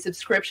got a new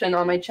subscription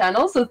on my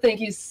channel, so thank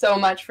you so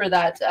much for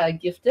that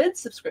gifted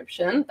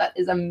subscription. That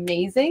is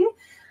amazing.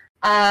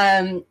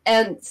 And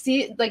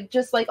see, like,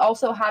 just like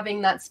also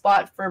having that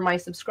spot for my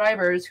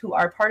subscribers who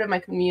are part of my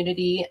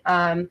community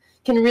can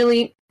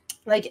really,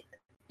 like,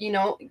 you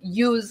know,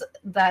 use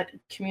that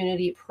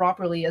community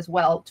properly as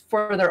well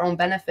for their own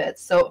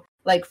benefits. So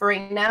like for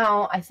right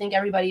now, I think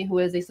everybody who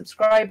is a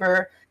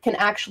subscriber can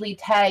actually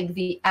tag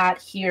the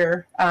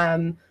 @here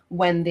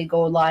when they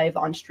go live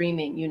on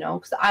streaming, you know,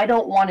 because I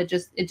don't want it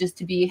just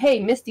to be, hey,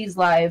 Misty's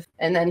live,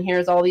 and then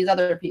here's all these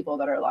other people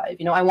that are live.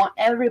 You know, I want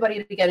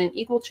everybody to get an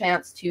equal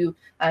chance to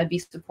be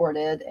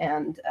supported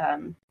and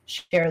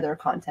share their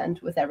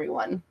content with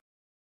everyone.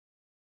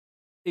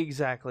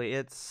 Exactly.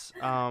 It's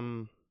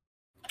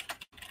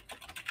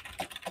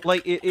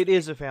like it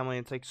is a family.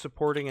 It's like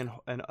supporting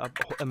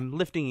and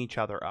lifting each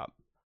other up.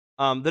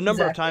 The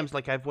number of times,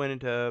 like, I've went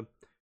into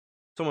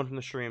someone from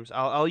the streams.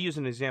 I'll use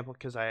an example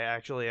because I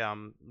actually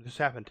this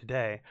happened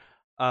today.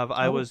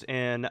 I was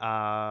in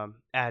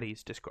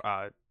Addie's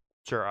Discord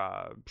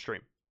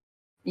stream.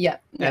 Yeah.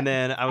 And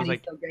then I was Addie's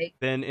like, so great.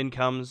 then in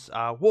comes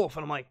Wolf,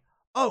 and I'm like,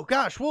 oh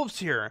gosh, Wolf's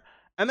here.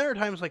 And there are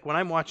times like when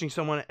I'm watching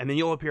someone, and then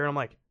you'll appear, and I'm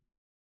like,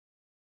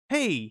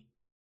 hey,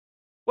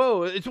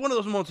 whoa! It's one of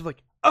those moments of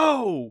like,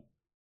 oh,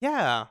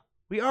 yeah,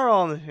 we are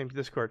all in the same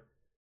Discord.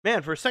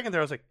 Man, for a second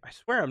there, I was like, I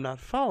swear I'm not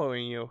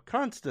following you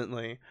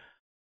constantly.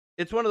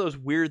 It's one of those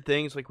weird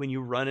things, like when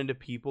you run into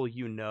people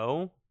you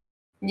know,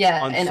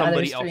 yeah, on and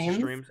somebody other else's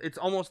streams. It's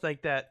almost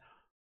like that,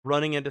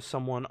 running into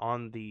someone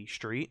on the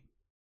street,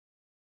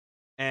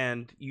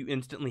 and you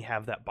instantly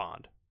have that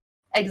bond.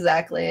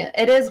 Exactly.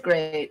 It is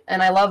great,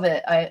 and I love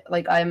it.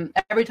 I'm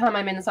every time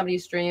I'm in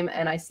somebody's stream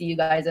and I see you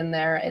guys in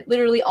there, it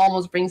literally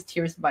almost brings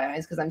tears to my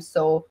eyes because I'm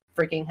so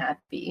freaking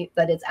happy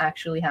that it's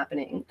actually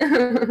happening.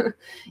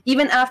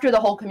 Even after the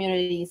whole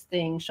communities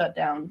thing shut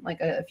down like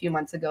a few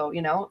months ago,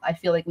 you know, I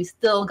feel like we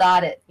still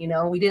got it, you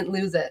know, we didn't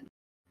lose it.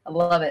 I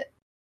love it.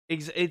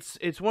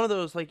 It's one of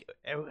those, like,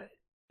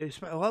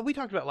 well, we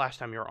talked about last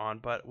time you were on,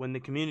 but when the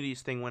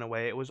communities thing went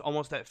away, it was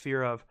almost that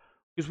fear of,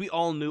 because we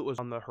all knew it was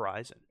on the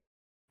horizon.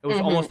 It was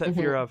almost that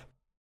fear of,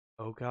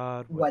 oh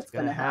God, what's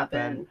going to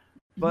happen?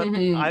 But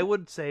I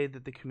would say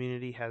that the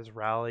community has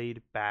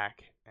rallied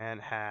back and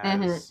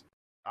has,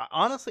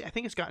 honestly, I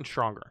think it's gotten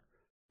stronger.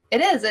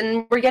 It is,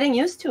 and we're getting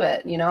used to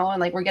it, you know,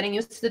 and like we're getting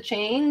used to the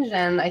change,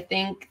 and I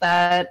think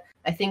that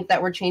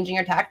we're changing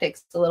our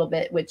tactics a little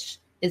bit, which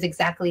is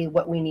exactly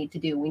what we need to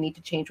do. We need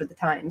to change with the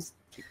times.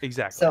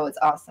 Exactly. So it's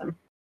awesome.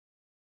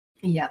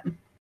 Yeah.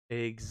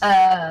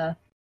 Exactly.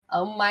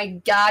 Oh my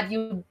God,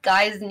 you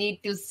guys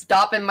need to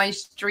stop in my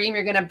stream.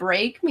 You're gonna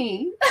break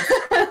me.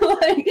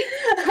 Like,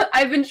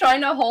 I've been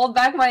trying to hold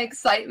back my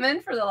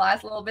excitement for the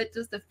last little bit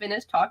just to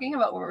finish talking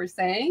about what we're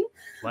saying.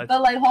 But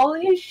like,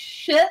 holy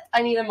shit,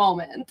 I need a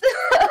moment.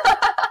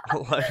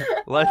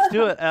 Let's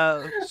do it.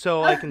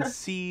 So I can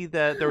see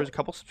that there was a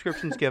couple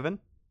subscriptions given.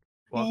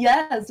 Well,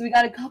 yes, we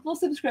got a couple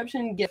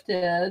subscription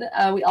gifted.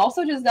 We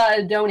also just got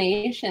a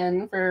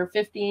donation for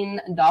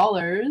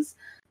 $15.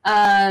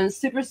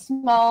 Super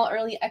small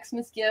early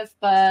Xmas gift,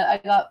 but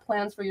I got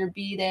plans for your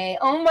B-Day.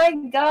 Oh my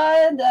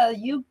God,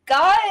 you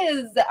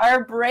guys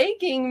are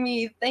breaking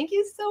me. Thank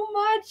you so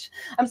much.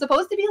 I'm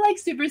supposed to be like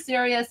super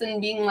serious and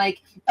being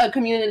like a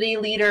community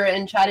leader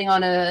and chatting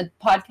on a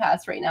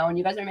podcast right now, and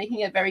you guys are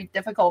making it very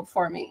difficult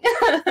for me.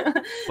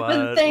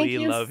 But thank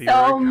you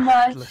so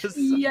much.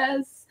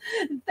 Yes.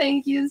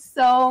 Thank you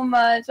so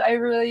much. I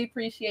really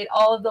appreciate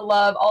all of the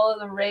love, all of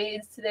the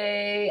raids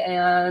today,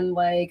 and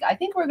like I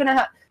think we're gonna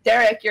have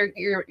Derek.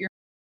 You're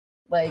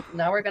like,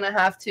 now we're gonna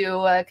have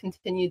to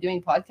continue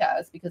doing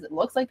podcasts because it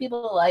looks like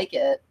people like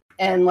it,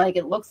 and like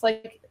it looks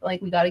like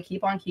we got to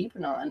keep on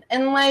keeping on.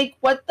 And like,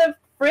 what the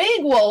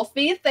frig,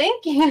 Wolfie?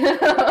 Thank you.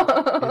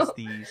 It's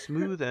the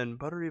smooth and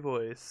buttery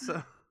voice.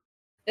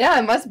 Yeah,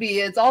 it must be.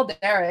 It's all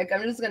Derek.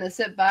 I'm just going to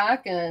sit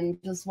back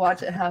and just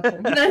watch it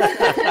happen.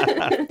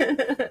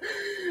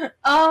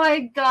 Oh my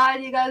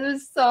God, you guys are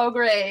so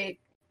great.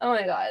 Oh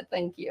my God,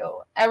 thank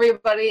you.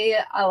 Everybody,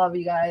 I love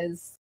you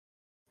guys.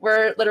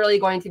 We're literally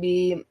going to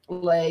be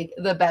like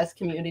the best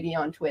community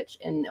on Twitch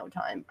in no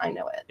time. I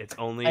know it. It's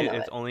only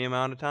a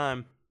amount of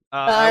time.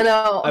 I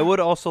know. I would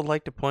also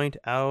like to point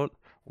out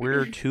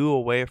we're 2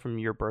 away from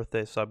your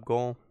birthday sub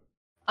goal.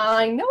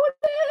 I know it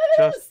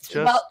is.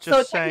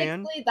 Just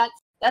saying. Technically,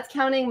 that's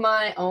counting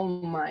my, oh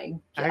my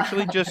God.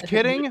 Actually, just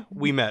kidding.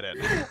 We met it.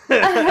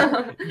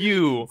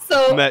 You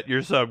met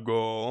your sub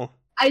goal.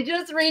 I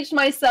just reached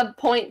my sub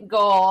point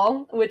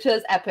goal, which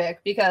is epic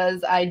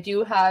because I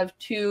do have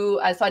two.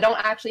 So I don't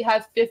actually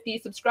have 50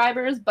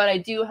 subscribers, but I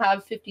do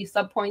have 50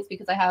 sub points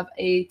because I have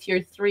a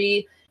tier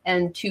 3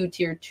 and 2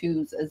 tier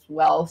 2s as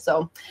well.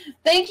 So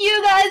thank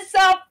you guys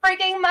so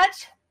freaking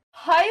much.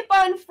 Hype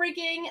on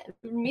freaking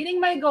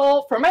meeting my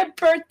goal for my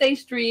birthday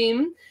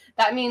stream.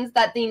 That means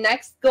that the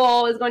next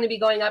goal is going to be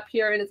going up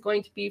here, and it's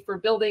going to be for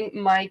building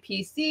my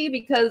PC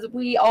because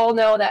we all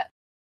know that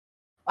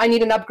I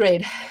need an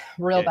upgrade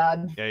real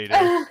bad. Yeah, you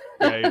do.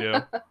 Yeah, you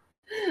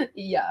do.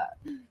 Yeah.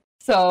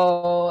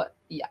 So,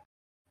 yeah.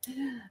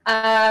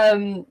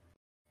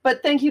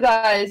 But thank you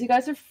guys. You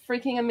guys are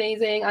freaking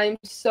amazing. I'm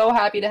so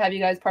happy to have you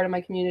guys part of my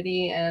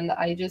community, and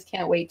I just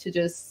can't wait to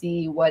just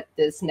see what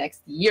this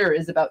next year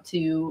is about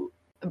to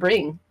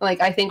bring. Like,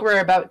 I think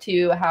we're about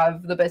to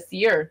have the best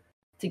year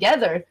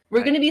together.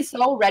 We're going to be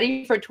so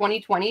ready for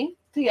 2020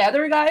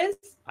 together, guys.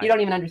 You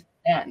don't even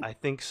understand. I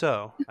think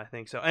so.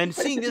 And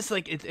seeing this,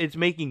 like, it's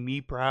making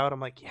me proud. I'm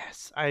like,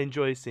 yes, I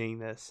enjoy seeing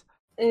this.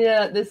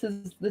 Yeah, this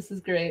is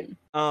great.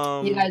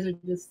 You guys are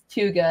just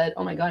too good.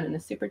 Oh my god, and the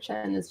Super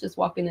Chen is just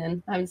walking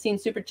in. I haven't seen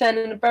Super Chen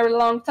in a very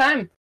long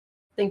time.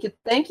 Thank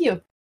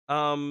you.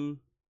 So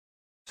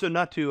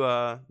not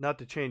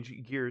to change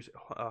gears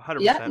 100%.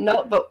 Yeah,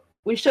 no, but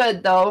we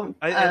should though.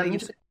 I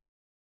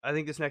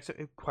think this next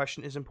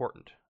question is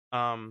important.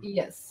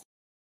 Yes.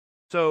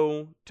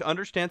 So to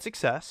understand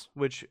success,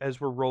 which as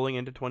we're rolling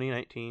into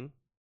 2019,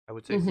 I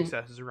would say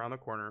success is around the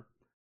corner.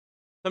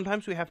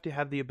 Sometimes we have to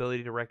have the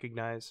ability to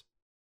recognize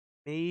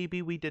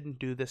maybe we didn't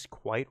do this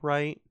quite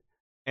right.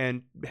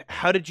 And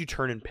how did you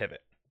turn and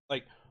pivot?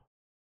 Like,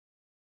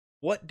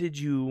 what did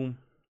you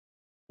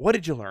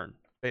learn?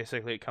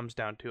 Basically, it comes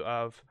down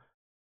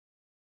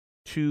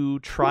to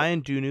try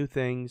and do new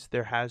things,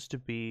 there has to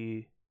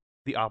be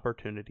the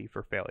opportunity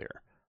for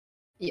failure.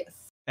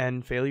 Yes.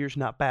 And failure's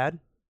not bad.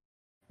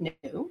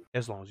 No.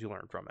 As long as you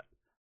learn from it.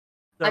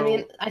 So, I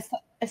mean,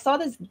 I saw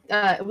this.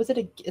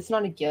 It's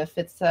not a GIF.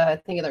 It's I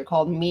think they're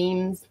called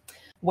memes,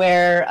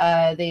 where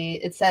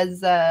it says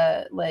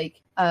the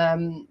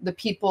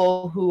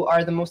people who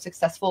are the most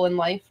successful in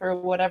life or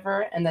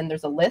whatever, and then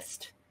there's a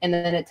list, and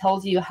then it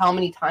tells you how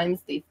many times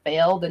they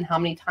failed and how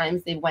many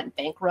times they went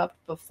bankrupt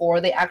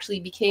before they actually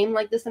became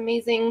like this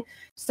amazing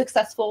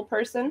successful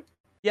person.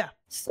 Yeah.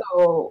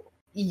 So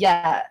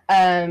yeah,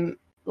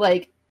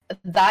 like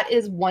that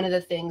is one of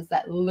the things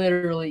that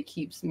literally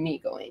keeps me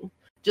going.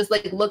 Just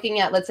like looking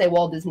at, let's say,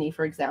 Walt Disney,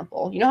 for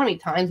example. You know how many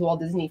times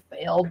Walt Disney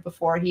failed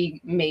before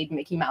he made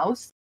Mickey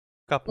Mouse?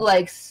 Couple.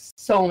 Like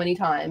so many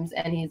times,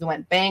 and he's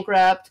went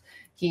bankrupt.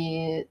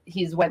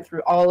 He's went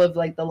through all of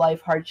like the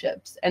life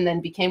hardships, and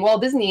then became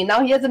Walt Disney. And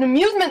now he has an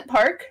amusement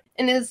park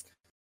and is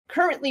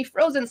currently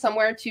frozen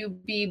somewhere to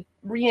be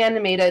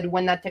reanimated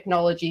when that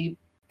technology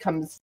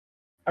comes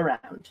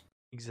around.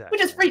 Exactly.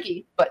 Which is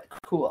freaky, but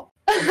cool.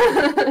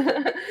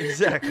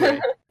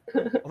 Exactly.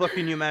 Although,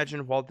 can you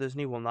imagine Walt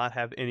Disney will not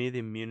have any of the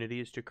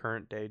immunities to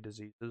current day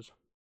diseases?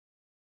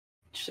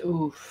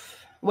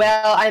 Oof.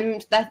 Well, I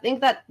think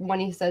that when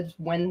he says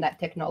when that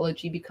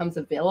technology becomes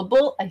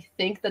available, I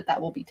think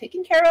that will be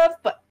taken care of.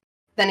 But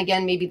then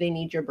again, maybe they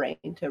need your brain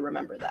to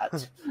remember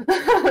that.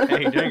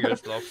 Hey,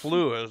 dingus, the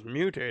flu has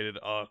mutated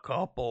a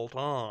couple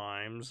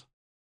times.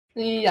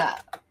 Yeah.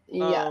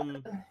 Yeah.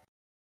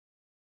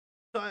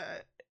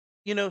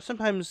 So,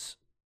 sometimes,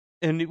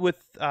 and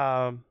with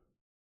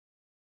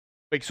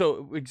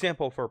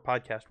example for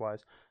podcast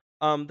wise,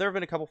 there have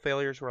been a couple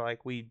failures where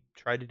like we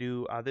tried to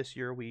do this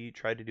year we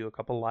tried to do a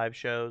couple live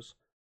shows,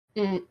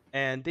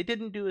 and they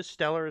didn't do as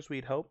stellar as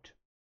we'd hoped.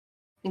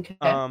 Okay.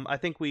 I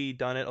think we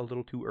done it a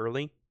little too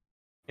early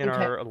in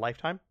our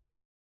lifetime.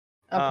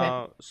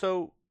 Okay.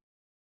 So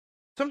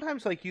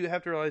sometimes like you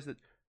have to realize that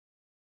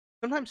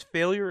sometimes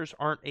failures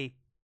aren't a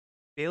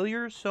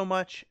failure so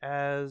much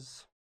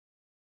as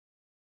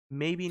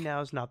maybe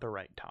now's not the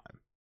right time.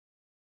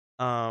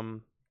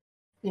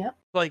 Yeah.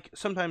 Like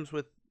sometimes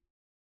with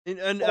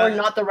or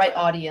not the right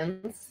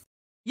audience.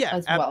 Yeah,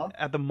 as well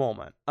at the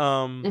moment.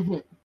 I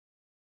mean,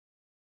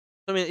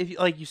 if you,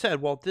 like you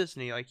said, Walt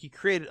Disney, like he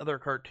created other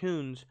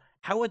cartoons.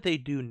 How would they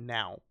do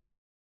now?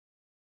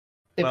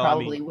 They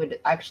probably would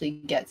actually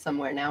get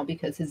somewhere now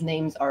because his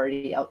name's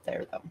already out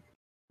there, though.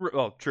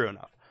 Well, true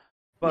enough,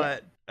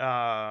 but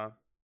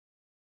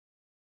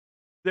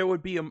there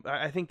would be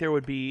I think there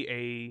would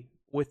be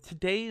with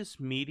today's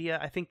media.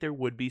 I think there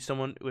would be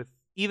someone with,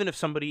 even if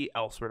somebody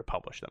else were to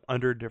publish them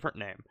under a different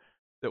name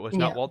that was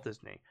not Walt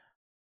Disney.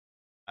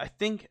 I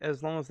think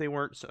as long as they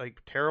weren't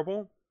like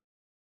terrible,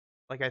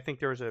 like I think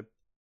there was a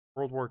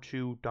World War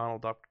II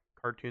Donald Duck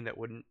cartoon that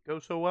wouldn't go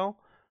so well.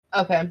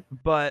 Okay.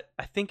 But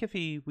I think if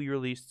we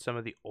released some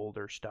of the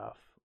older stuff,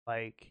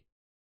 like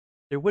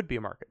there would be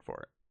a market for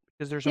it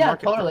because there's a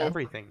market for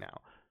everything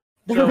now.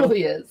 There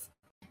really is.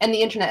 And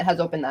the internet has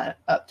opened that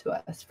up to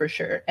us for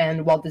sure.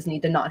 And Walt Disney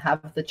did not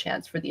have the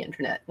chance for the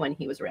internet when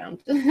he was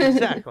around.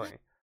 Exactly.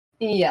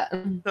 Yeah.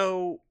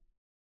 So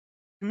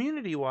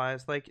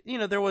community-wise, like,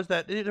 there was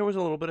a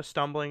little bit of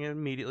stumbling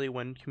immediately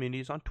when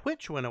communities on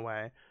Twitch went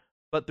away,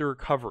 but the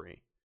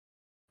recovery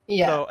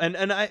Yeah. So,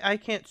 and I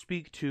can't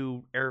speak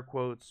to air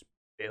quotes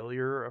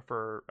failure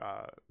for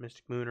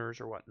Mystic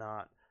Mooners or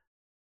whatnot,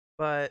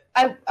 but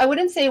I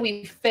wouldn't say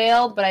we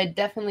failed, but I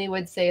definitely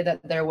would say that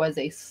there was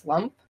a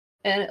slump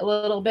and a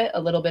little bit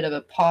of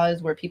a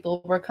pause where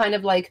people were kind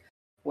of like,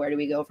 where do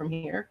we go from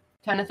here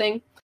kind of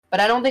thing. But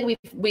I don't think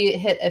we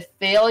hit a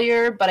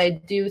failure, but I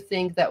do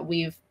think that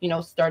we've,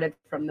 started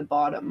from the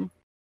bottom.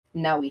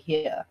 Now we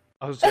here.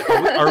 I was like,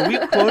 are we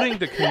quoting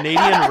the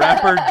Canadian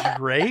rapper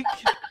Drake?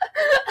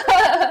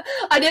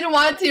 I didn't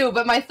want to,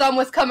 but my thumb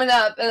was coming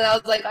up, and I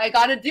was like, I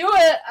gotta do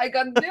it.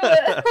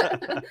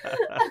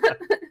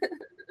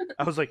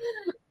 I was like,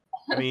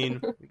 I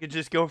mean, we could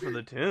just go for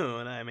the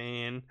tune. I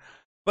mean,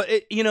 but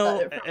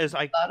as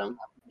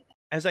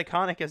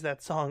iconic as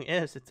that song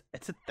is, it's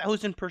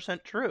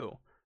 1,000% true.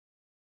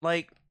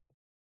 Like,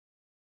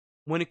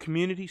 when a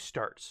community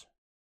starts,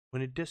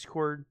 when a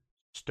Discord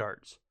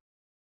starts,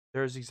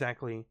 there's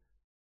exactly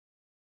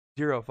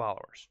 0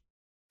 followers.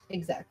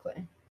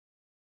 Exactly.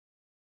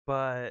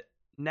 But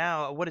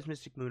now, what is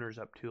Mystic Mooners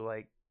up to?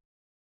 Like,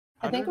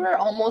 100? I think we're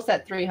almost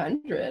at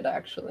 300,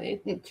 actually.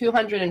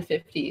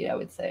 250, I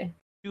would say.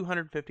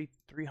 250,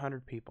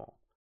 300 people.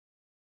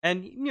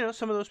 And,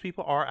 some of those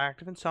people are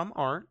active and some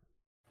aren't.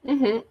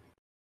 Mm-hmm.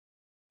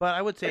 But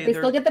I would say they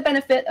still get the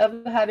benefit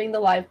of having the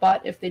live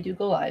bot if they do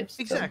go live. So.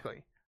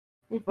 Exactly.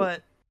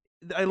 But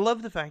I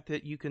love the fact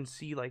that you can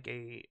see, like,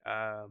 a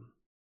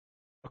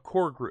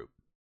core group,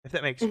 if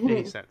that makes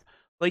any sense.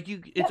 Like,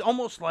 it's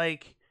almost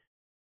like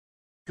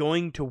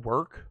going to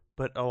work,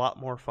 but a lot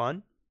more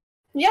fun.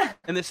 Yeah.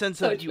 In the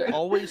sense of you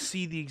always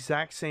see the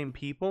exact same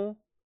people.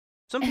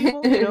 Some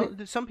people,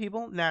 some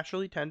people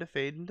naturally tend to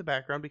fade in the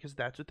background because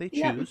that's what they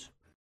choose.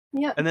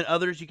 Yeah. And then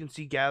others you can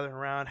see gathering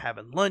around,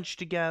 having lunch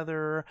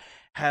together,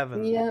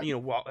 having,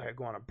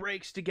 go on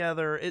breaks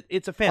together.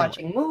 It's a family.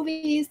 Watching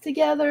movies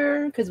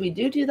together, because we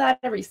do that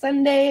every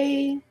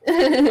Sunday.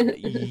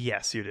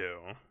 Yes, you do.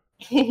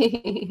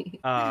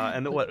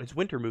 And it's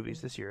winter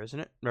movies this year, isn't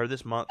it? Or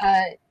this month?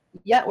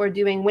 Yeah, we're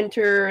doing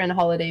winter and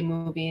holiday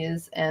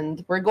movies,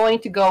 and we're going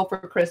to go for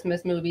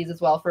Christmas movies as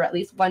well for at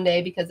least one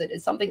day because it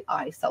is something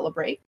I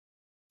celebrate.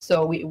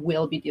 So we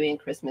will be doing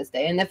Christmas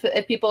Day, and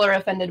if people are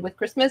offended with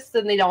Christmas,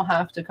 then they don't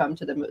have to come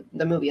to the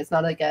movie. It's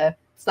not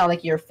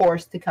like you're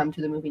forced to come to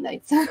the movie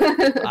nights.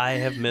 I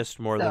have missed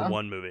more than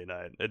one movie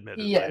night,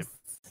 admittedly.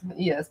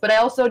 Yes, but they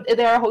are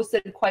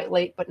hosted quite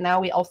late. But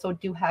now we also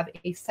do have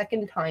a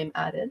second time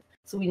added,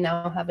 so we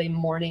now have a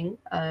morning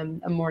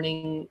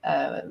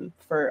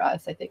for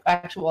us. I think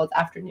actually, it's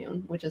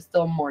afternoon, which is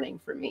still morning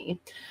for me.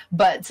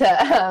 But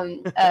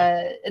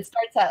it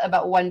starts at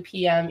about 1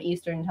 p.m.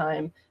 Eastern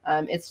time.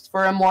 It's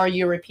for a more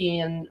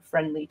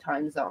European-friendly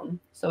time zone,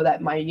 so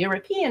that my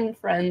European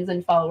friends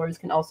and followers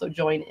can also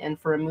join in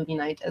for a movie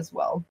night as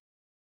well.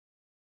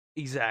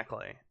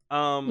 Exactly.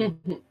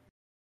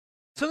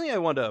 Something I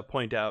wanted to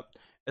point out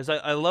is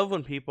I love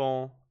when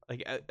people,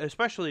 like,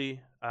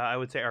 especially I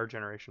would say our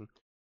generation,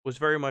 was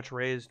very much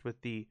raised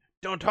with the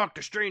don't talk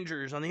to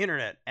strangers on the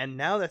internet, and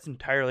now that's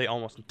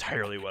almost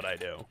entirely what I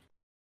do.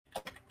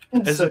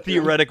 As a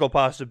theoretical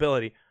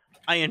possibility,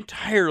 I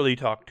entirely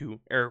talk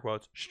to, air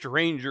quotes,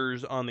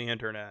 strangers on the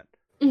internet.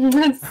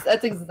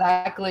 That's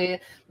exactly,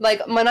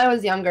 like, when I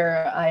was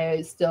younger,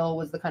 I still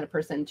was the kind of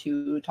person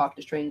to talk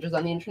to strangers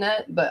on the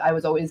internet, but I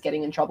was always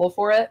getting in trouble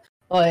for it.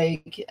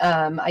 Like,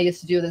 I used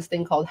to do this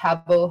thing called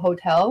Habbo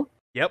Hotel.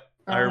 Yep,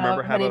 I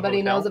remember Habbo Hotel.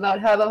 Anybody knows about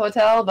Habbo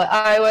Hotel, but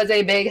I was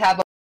a big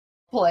Habbo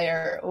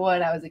player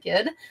when I was a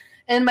kid.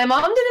 And my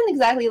mom didn't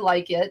exactly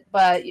like it,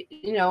 but,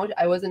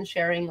 I wasn't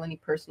sharing any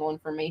personal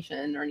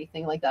information or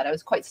anything like that. I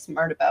was quite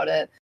smart about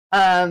it.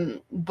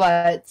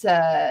 But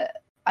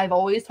I've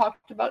always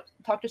talked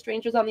to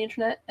strangers on the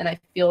internet, and I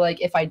feel like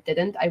if I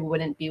didn't, I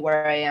wouldn't be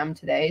where I am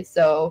today.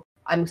 So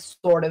I'm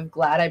sort of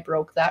glad I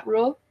broke that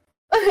rule,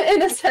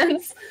 in a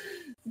sense,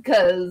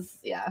 because,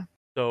 yeah.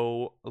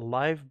 So,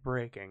 live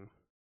breaking.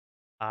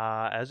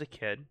 As a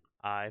kid,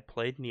 I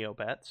played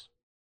Neobets.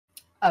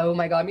 Oh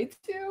my god, me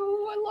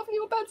too! I love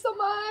Neobets so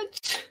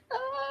much!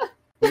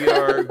 We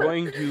are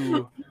going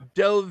to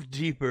delve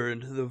deeper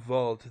into the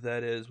vault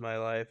that is my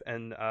life,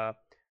 and I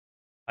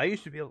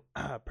used to be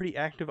pretty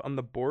active on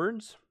the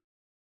boards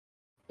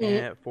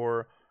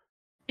for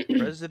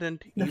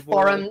Resident Evil.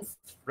 Forums.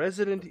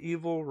 Resident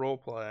Evil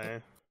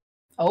roleplay.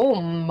 Oh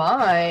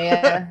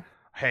my!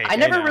 I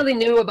never really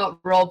knew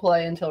about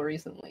roleplay until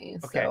recently,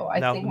 so I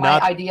think my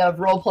idea of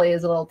roleplay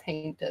is a little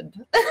tainted.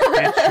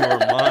 Get your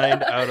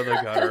mind out of the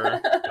gutter.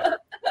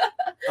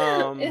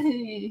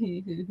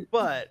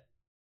 But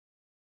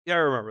yeah, I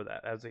remember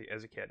that as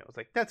a kid. I was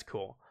like, that's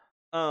cool.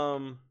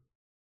 Yeah,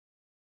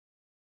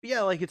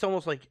 like, it's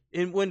almost like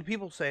when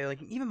people say,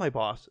 like, even my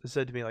boss has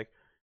said to me, like,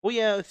 well,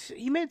 yeah,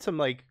 he made some,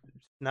 like,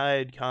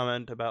 snide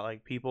comment about,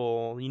 like,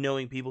 people,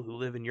 knowing people who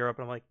live in Europe,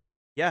 and I'm like,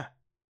 yeah,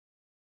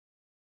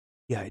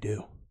 I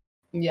do.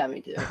 Yeah,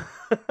 me too.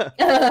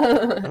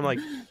 I'm like,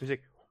 he's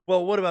like,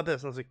 well, what about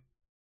this? And I was like,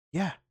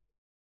 yeah,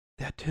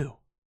 that too.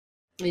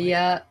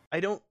 Yeah. I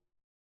don't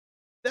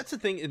That's the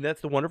thing, and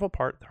that's the wonderful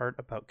part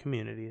about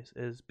communities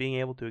is being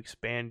able to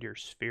expand your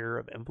sphere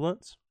of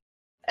influence.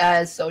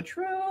 So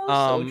true.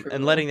 So true.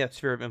 And letting that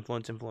sphere of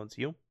influence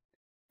you.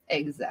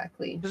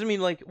 Exactly. Doesn't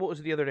mean like what was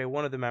it the other day?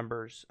 One of the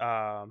members,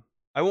 I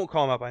won't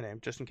call him out by name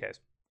just in case.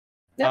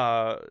 Yep.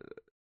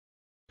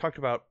 Talked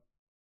about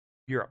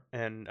Europe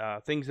and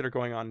things that are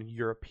going on in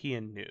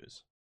European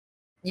news.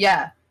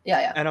 Yeah.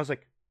 And I was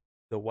like,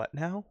 the what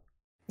now?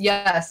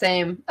 Yeah,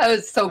 same. I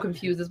was so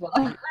confused as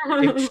well.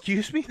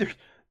 Excuse me?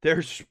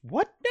 There's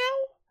what now?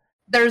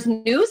 There's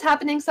news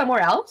happening somewhere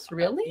else?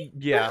 Really?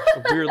 Yeah,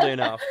 weirdly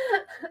enough.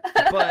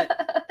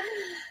 But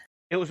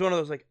it was one of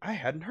those like, I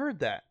hadn't heard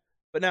that.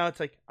 But now it's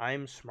like,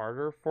 I'm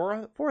smarter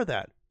for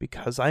that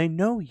because I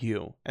know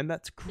you. And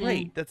that's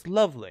great. That's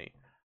lovely.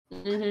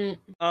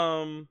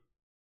 Mm-hmm.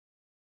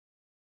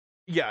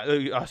 Yeah,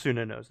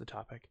 Asuna knows the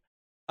topic.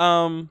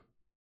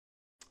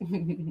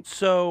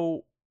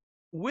 So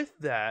with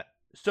that,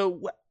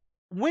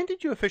 when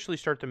did you officially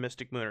start the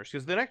Mystic Mooners?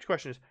 Because the next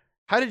question is,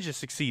 how did you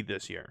succeed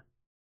this year?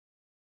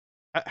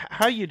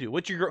 How you do?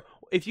 What's your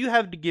if you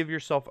have to give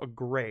yourself a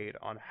grade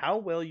on how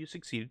well you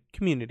succeeded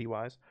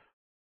community-wise,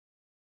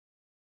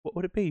 what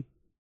would it be?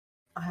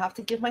 I have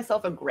to give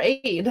myself a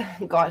grade.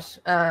 Gosh,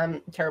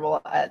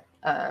 terrible at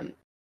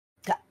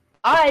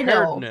I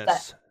know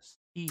that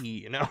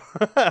you know.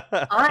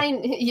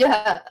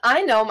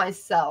 I know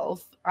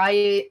myself.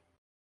 I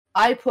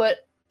put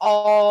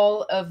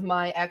all of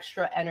my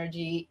extra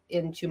energy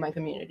into my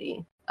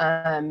community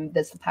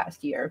this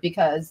past year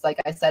because, like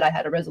I said, I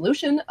had a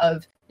resolution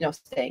of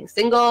staying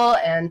single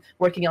and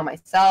working on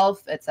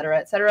myself, etc.,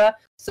 etc.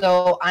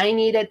 So I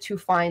needed to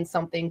find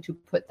something to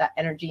put that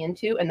energy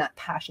into and that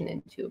passion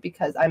into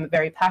because I'm a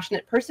very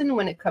passionate person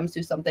when it comes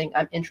to something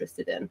I'm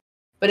interested in.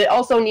 But it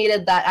also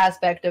needed that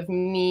aspect of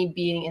me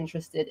being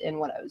interested in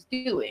what I was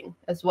doing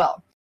as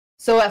well.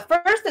 So at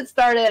first it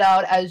started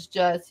out as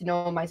just,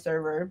 my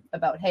server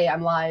about, hey,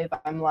 I'm live,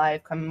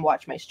 come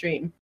watch my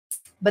stream.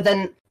 But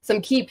then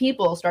some key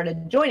people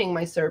started joining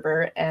my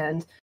server,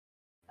 and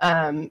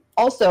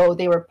also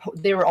they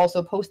were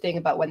also posting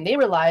about when they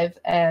were live,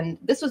 and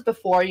this was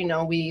before,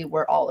 we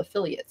were all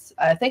affiliates.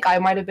 I think I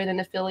might have been an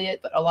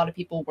affiliate, but a lot of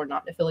people were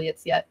not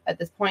affiliates yet at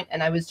this point,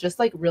 and I was just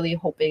like really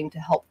hoping to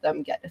help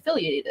them get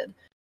affiliated.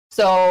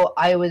 So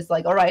I was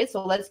like, all right,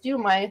 so let's do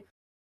my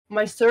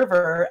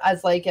server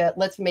as like a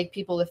let's make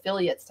people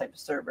affiliates type of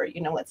server.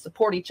 Let's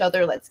support each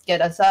other, let's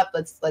get us up,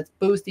 let's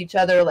boost each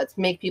other, let's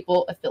make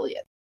people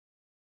affiliates.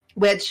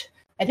 Which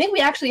I think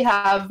we actually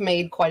have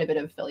made quite a bit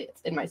of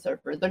affiliates in my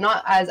server. They're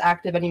not as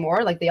active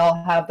anymore. Like they all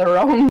have their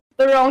own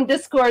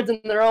Discords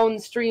and their own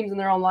streams and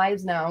their own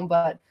lives now.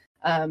 But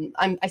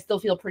I still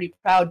feel pretty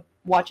proud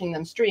watching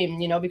them stream,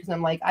 because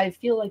I'm like, I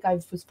feel like I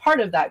was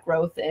part of that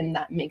growth, and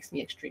that makes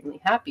me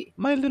extremely happy.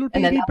 My little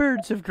baby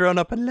birds have grown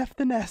up and left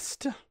the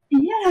nest.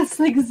 Yes,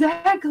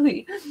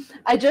 exactly.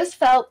 I just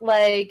felt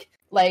like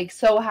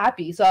so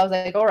happy. So I was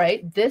like, all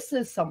right, this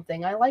is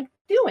something I like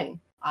doing.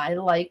 I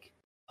like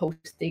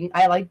hosting.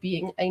 I like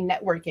being a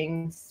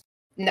networking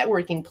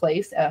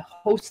place, a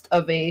host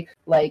of a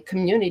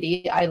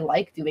community. I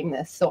like doing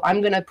this. So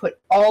I'm going to put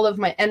all of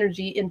my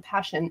energy and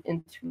passion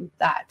into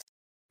that.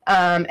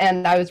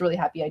 And I was really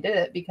happy I did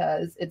it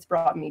because it's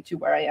brought me to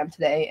where I am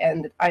today,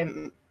 and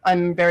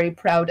I'm very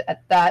proud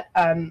at that.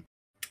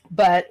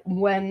 But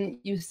when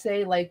you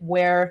say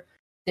where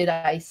did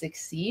I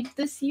succeed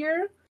this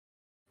year,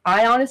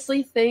 I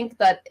honestly think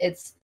that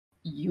it's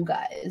you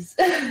guys.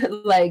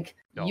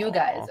 You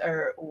guys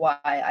are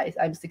why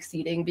I'm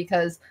succeeding,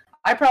 because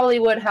I probably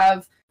would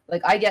have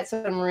I get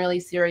some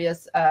really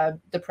serious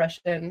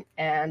depression,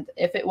 and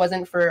if it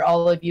wasn't for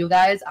all of you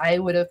guys, I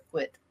would have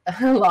quit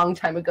a long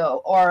time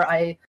ago, or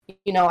I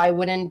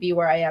wouldn't be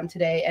where I am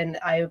today, and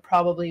I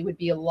probably would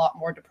be a lot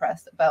more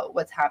depressed about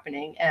what's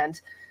happening. And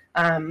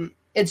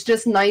it's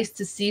just nice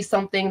to see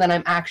something that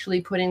I'm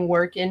actually putting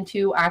work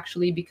into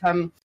actually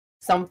become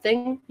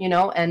something,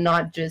 and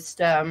not just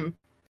a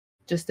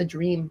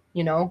dream,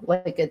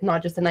 it's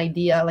not just an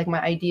idea.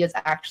 My ideas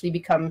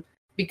actually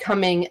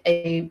becoming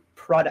a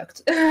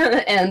product.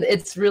 And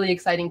it's really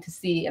exciting to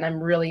see, and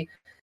I'm really,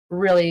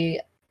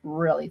 really,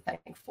 really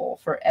thankful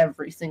for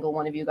every single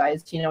one of you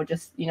guys,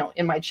 just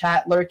in my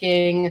chat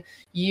lurking,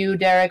 you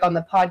Derek on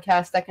the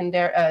podcast, second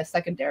podcast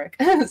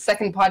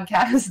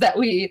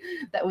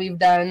that we've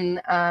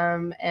done,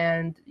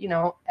 and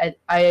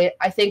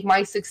I think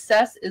my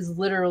success is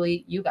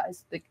literally you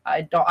guys.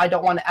 I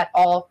don't want to at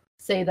all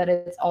say that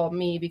it's all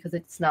me, because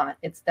it's not.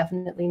 It's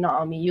definitely not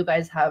all me. You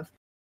guys have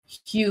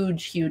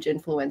huge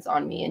influence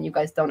on me, and you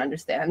guys don't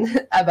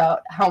understand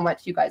about how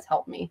much you guys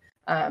help me.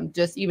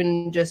 Just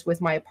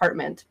with my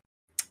apartment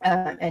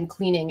and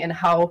cleaning, and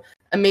how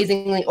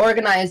amazingly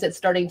organized it's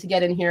starting to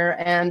get in here.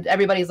 And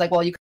everybody's like,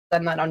 well, you could have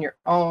done that on your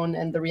own.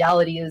 And the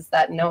reality is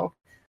that no,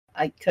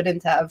 I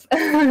couldn't have.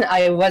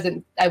 I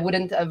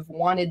wouldn't have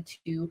wanted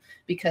to,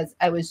 because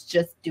I was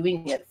just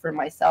doing it for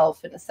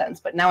myself in a sense.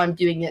 But now I'm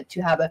doing it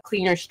to have a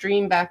cleaner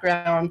stream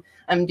background.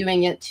 I'm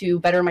doing it to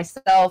better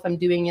myself. I'm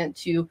doing it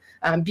to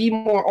be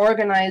more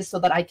organized so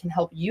that I can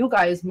help you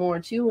guys more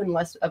too, and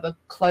less of a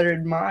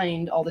cluttered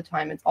mind all the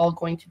time. It's all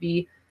going to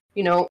be,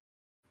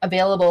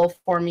 available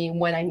for me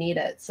when I need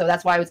it. So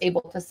that's why I was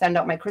able to send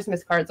out my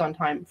Christmas cards on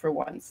time for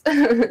once.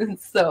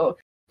 So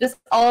just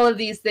all of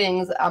these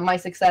things, my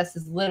success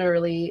is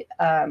literally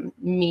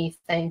me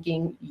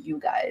thanking you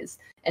guys.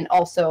 And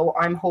also,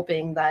 I'm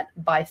hoping that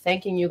by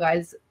thanking you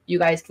guys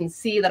can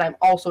see that I'm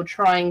also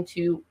trying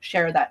to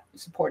share that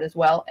support as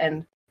well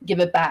and give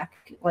it back.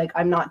 Like,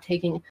 I'm not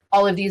taking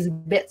all of these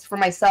bits for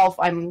myself.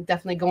 I'm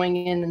definitely going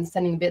in and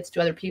sending bits to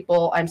other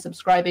people. I'm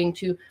subscribing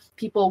to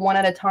people one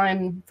at a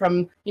time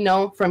from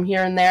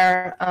here and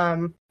there.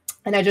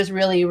 And I just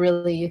really,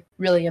 really,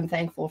 really am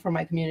thankful for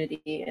my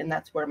community, and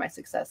that's where my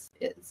success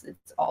is.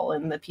 It's all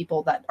in the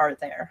people that are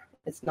there.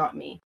 It's not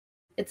me.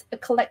 It's a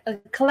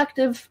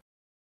collective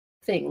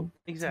thing.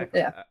 Exactly.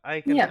 Yeah. I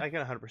can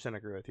 100%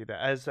 agree with you.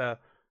 That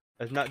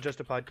as not just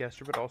a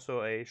podcaster, but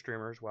also a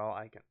streamer as well,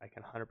 I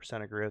can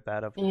 100% agree with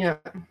that.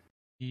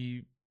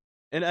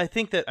 And I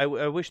think that I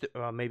wish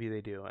that maybe they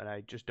do, and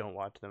I just don't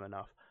watch them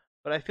enough.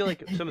 But I feel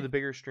like some of the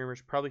bigger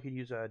streamers probably could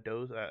use a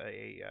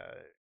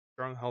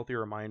strong, healthy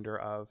reminder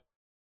of,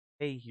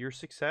 hey, your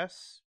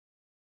success,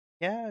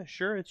 yeah,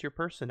 sure, it's your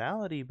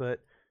personality, but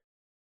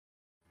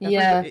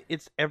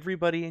it's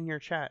everybody in your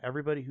chat,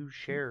 everybody who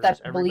shares,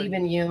 that believe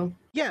in you.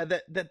 Yeah,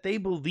 that they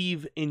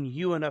believe in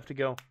you enough to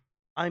go,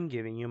 I'm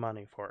giving you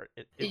money for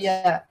it.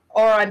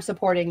 Or I'm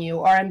supporting you,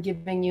 or I'm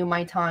giving you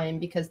my time,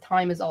 because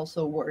time is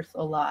also worth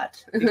a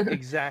lot.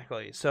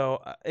 Exactly.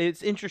 So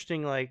it's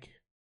interesting. Like,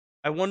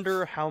 I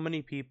wonder how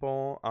many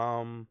people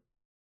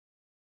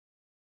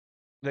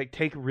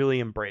really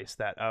embrace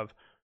that of,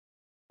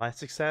 my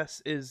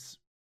success is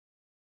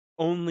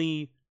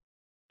only,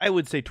 I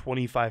would say,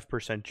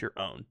 25% your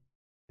own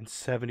and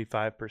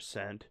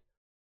 75%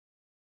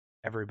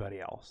 everybody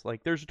else.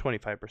 Like, there's a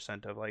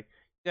 25% of, like,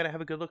 you gotta have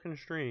a good looking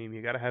stream,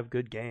 you gotta have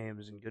good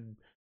games and good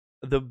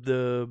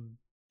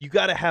you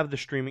gotta have the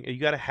streaming, you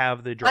gotta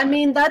have the drive. I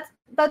mean,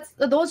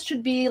 those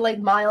should be like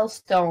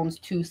milestones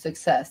to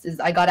success. Is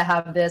I gotta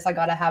have this, I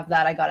gotta have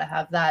that, I gotta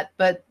have that.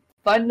 But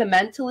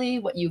fundamentally,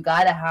 what you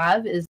gotta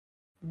have is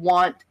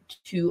want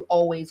to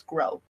always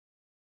grow.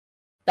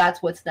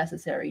 That's what's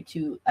necessary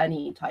to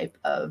any type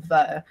of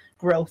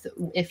growth.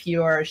 If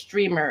you're a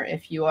streamer,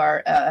 if you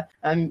are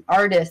an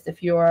artist,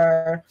 if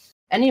you're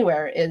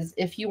anywhere, is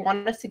if you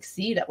want to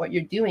succeed at what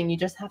you're doing, you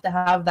just have to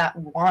have that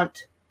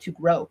want to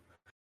grow.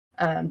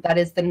 That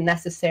is the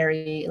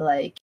necessary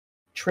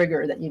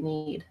trigger that you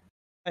need.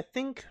 I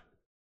think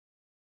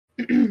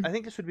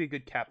this would be a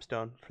good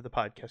capstone for the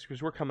podcast,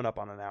 because we're coming up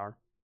on an hour.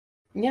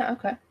 Yeah,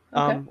 okay.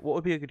 What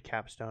would be a good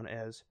capstone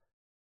is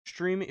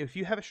stream. If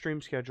you have a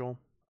stream schedule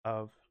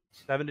of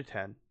 7 to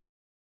 10,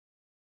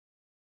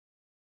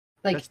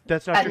 that's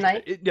not at just,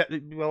 night. It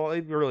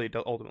really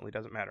ultimately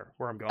doesn't matter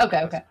where I'm going.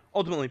 Okay.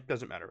 Ultimately, it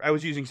doesn't matter. I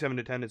was using 7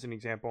 to 10 as an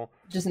example.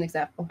 Just an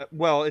example.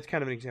 Well, it's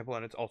kind of an example,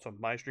 and it's also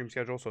my stream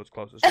schedule, so it's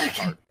closest to my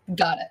heart.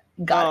 Got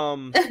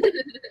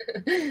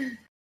it.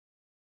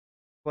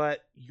 But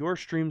your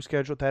stream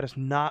schedule, that is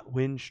not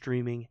when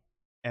streaming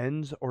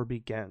ends or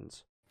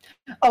begins.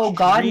 Oh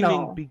God, no.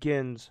 Streaming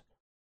begins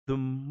the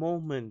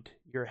moment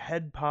your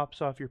head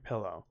pops off your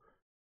pillow.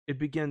 It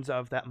begins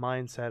of that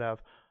mindset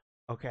of,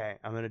 okay,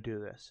 I'm going to do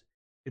this.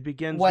 It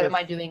begins what am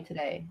I doing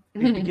today?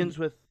 It begins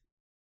with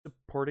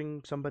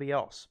supporting somebody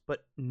else,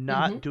 but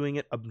not doing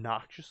it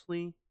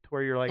obnoxiously to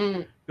where you're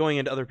like going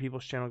into other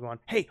people's channel going,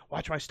 hey,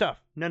 watch my stuff.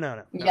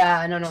 No.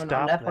 Yeah, no.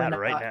 Stop that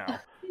right now.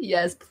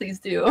 Yes, please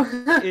do.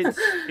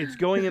 It's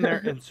going in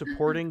there and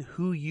supporting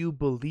who you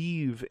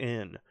believe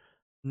in.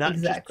 Not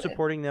just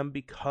supporting them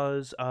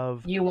because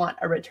of... You want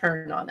a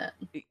return on it.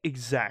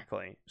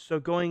 Exactly. So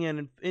going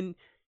in and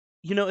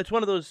it's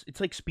one of those... It's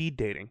like speed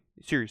dating.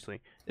 Seriously.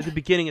 At the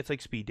beginning, it's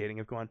like speed dating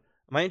of going,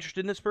 am I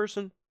interested in this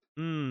person?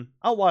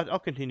 I'll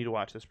continue to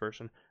watch this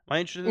person. Am I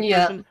interested in this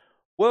person?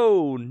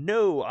 Whoa,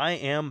 no, I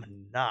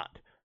am not.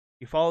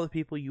 You follow the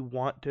people you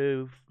want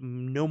to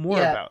know more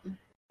about.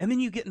 And then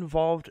you get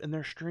involved in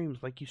their streams.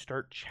 Like, you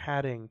start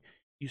chatting.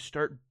 You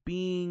start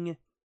being...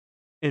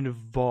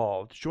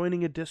 involved,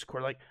 joining a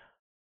Discord. Like,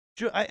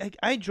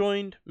 I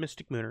joined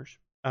Mystic Mooners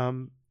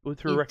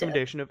through a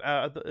recommendation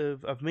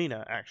of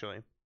Mina, actually.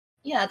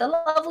 Yeah, the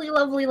lovely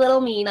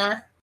little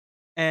Mina.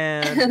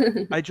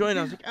 And I joined.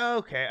 I was like, oh,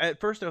 okay. At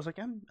first, I was like,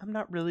 I'm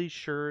not really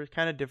sure. It's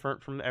kind of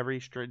different from every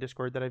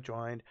Discord that I've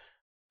joined,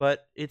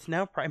 but it's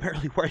now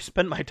primarily where I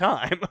spend my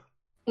time.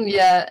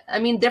 Yeah, I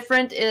mean,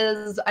 different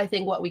is, I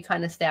think, what we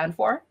kind of stand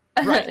for,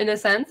 right. In a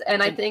sense,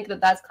 and I think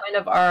that that's kind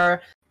of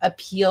our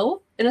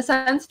appeal in a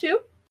sense too.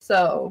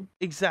 So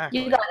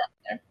exactly, you got it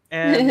there.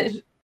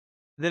 And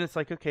then it's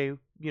like, okay,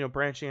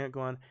 branching out,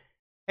 going,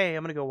 hey,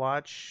 I'm gonna go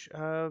watch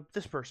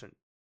this person.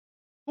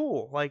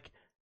 Cool, like,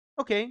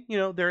 okay,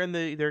 they're in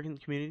the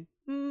community.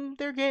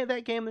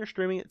 That game they're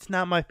streaming. It's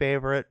not my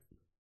favorite.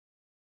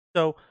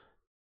 So,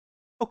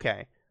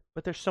 okay,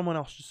 but there's someone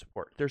else to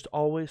support. There's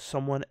always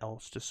someone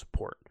else to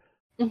support.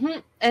 Mm-hmm.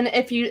 And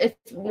if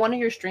one of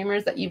your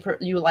streamers that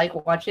you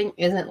like watching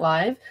isn't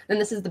live, then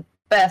this is the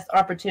best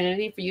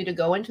opportunity for you to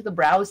go into the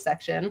browse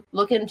section,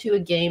 look into a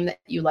game that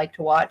you like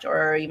to watch,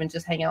 or even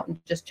just hang out in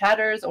just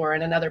chatters or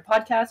in another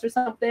podcast or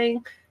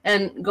something,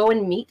 and go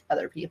and meet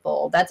other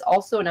people. That's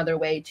also another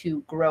way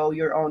to grow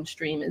your own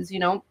stream, is,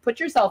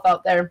 put yourself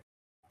out there,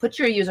 put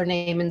your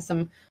username in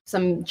some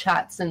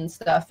chats and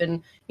stuff,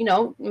 and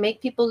make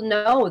people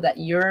know that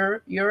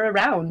you're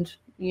around.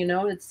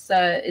 It's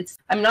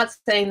I'm not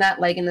saying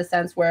that like in the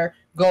sense where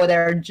go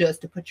there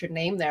just to put your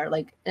name there,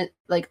 like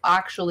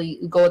actually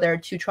go there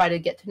to try to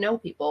get to know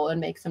people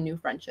and make some new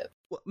friendships.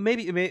 Well,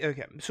 maybe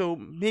okay, so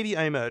maybe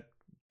I'm a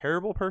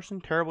terrible person,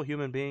 terrible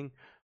human being,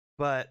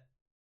 but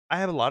I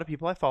have a lot of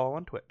people I follow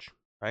on Twitch,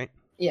 right?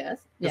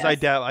 Yes. Because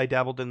I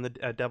dabbled in the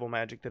devil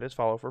magic that is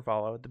follow for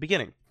follow at the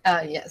beginning.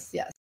 Yes.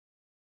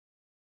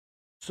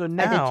 So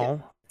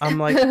now I'm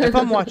like, if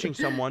I'm watching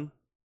someone,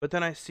 but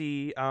then I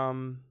see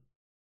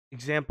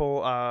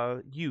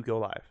example, you go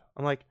live.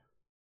 I'm like,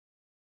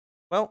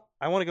 well,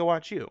 I want to go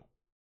watch you,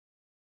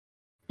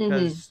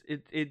 because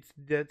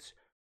it's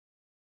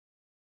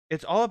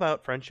all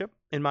about friendship,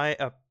 in my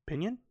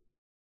opinion.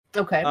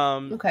 Okay.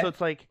 So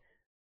it's like,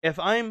 if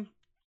I'm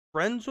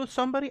friends with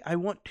somebody, I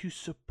want to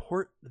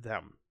support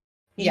them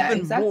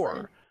even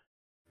more.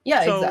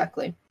 Yeah, so,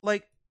 exactly.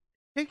 Like,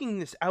 taking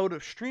this out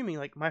of streaming,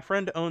 like my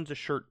friend owns a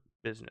shirt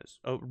business,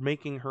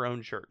 making her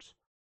own shirts.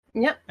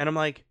 Yep. And I'm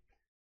like,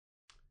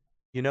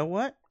 you know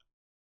what?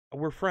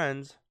 We're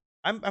friends.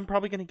 I'm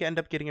probably going to end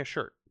up getting a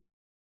shirt.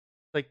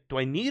 Like, do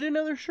I need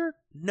another shirt?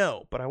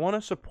 No, but I want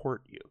to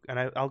support you, and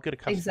I'll get a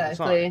custom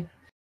design.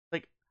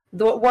 Like,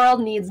 the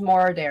world needs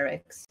more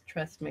Derek's.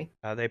 Trust me.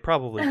 They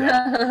probably do.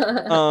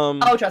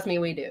 Oh, trust me,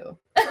 we do.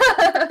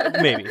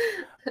 Maybe,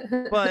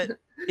 but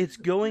it's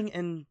going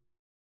and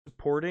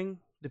supporting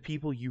the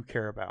people you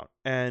care about,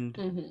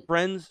 and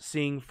friends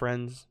seeing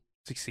friends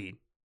succeed.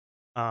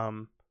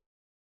 And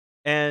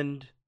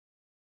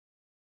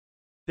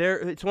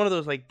it's one of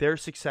those, like, their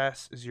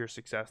success is your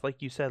success.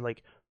 Like you said,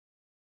 like,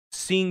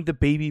 seeing the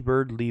baby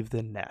bird leave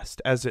the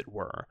nest, as it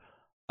were.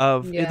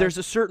 There's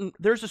a certain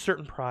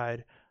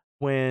pride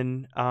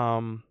when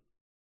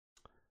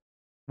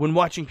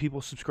watching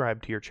people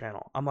subscribe to your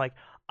channel. I'm like,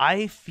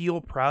 I feel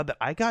proud that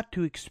I got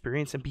to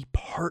experience and be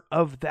part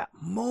of that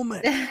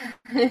moment.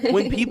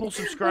 When people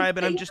subscribe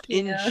and I'm just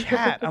in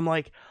chat, I'm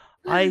like,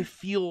 I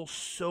feel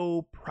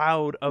so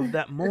proud of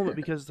that moment,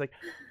 because it's like,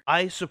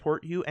 I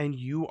support you and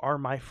you are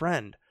my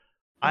friend.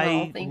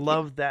 I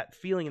love that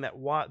feeling, that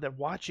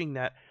watching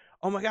that,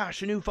 oh my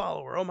gosh, a new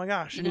follower, oh my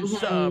gosh, a new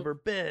sub or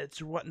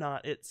bits or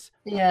whatnot. It's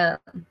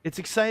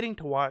exciting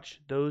to watch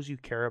those you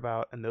care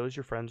about and those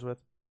you're friends with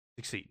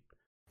succeed.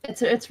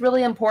 It's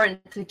really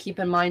important to keep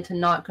in mind to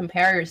not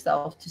compare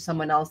yourself to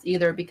someone else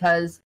either,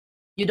 because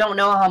you don't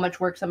know how much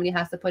work somebody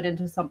has to put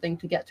into something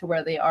to get to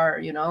where they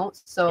are,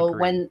 So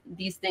Agreed. When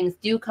these things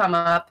do come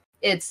up,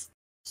 it's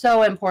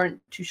so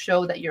important to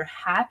show that you're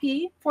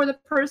happy for the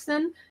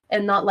person,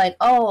 and not like,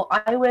 oh,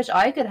 I wish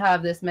I could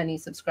have this many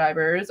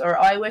subscribers, or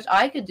I wish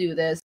I could do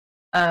this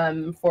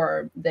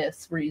for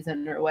this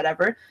reason or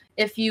whatever.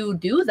 If you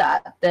do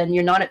that, then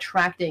you're not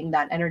attracting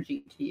that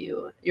energy to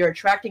you. You're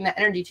attracting that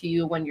energy to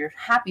you when you're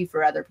happy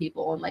for other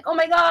people and like, oh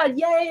my god,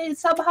 yay,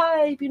 sub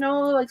hype,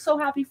 like so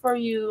happy for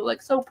you,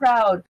 like so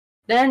proud.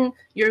 Then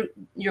you're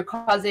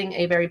causing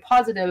a very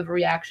positive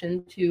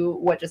reaction to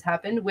what just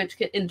happened, which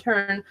in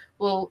turn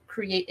will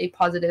create a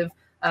positive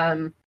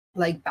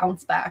like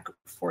bounce back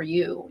for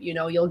you.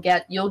 You'll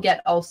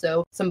get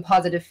also some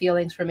positive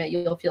feelings from it.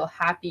 You'll feel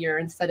happier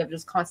instead of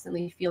just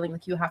constantly feeling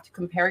like you have to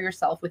compare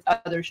yourself with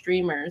other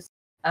streamers.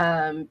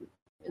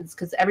 It's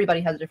because everybody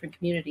has a different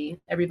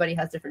community, everybody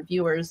has different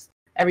viewers,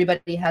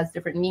 everybody has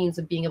different means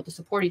of being able to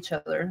support each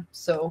other.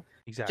 So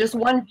just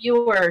one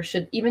viewer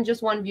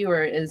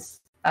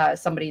is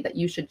somebody that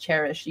you should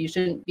cherish. You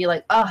shouldn't be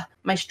like,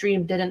 my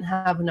stream didn't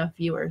have enough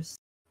viewers.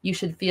 You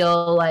should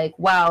feel like,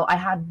 wow, I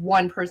had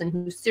one person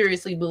who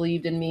seriously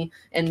believed in me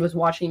and was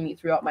watching me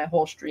throughout my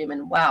whole stream,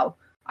 and wow,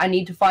 I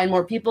need to find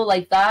more people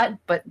like that,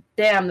 but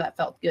damn, that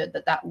felt good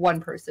that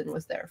one person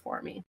was there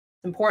for me.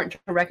 It's important to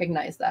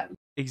recognize that.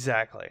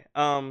 Exactly.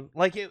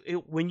 Like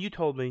when you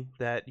told me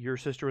that your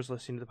sister was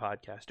listening to the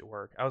podcast at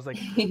work, I was like,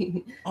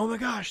 oh my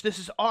gosh, this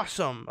is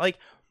awesome. Like,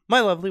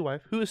 my lovely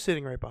wife, who is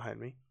sitting right behind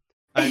me,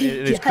 and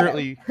is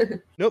currently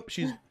nope,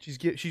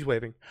 she's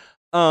waving.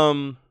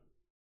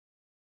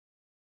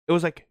 It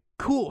was like,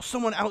 cool,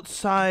 someone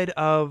outside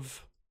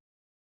of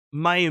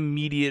my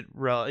immediate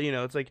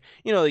it's like,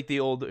 like the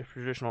old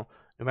traditional,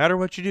 no matter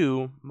what you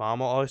do, mom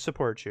will always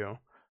support you.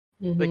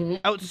 Like,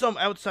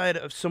 outside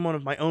of someone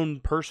of my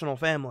own personal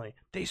family,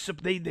 they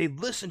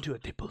listen to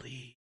it, they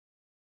believe.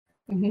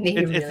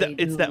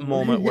 It's that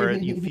moment where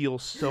you feel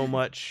so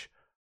much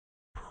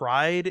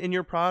pride in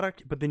your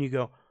product, but then you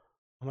go,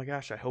 oh my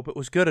gosh, I hope it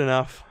was good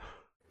enough.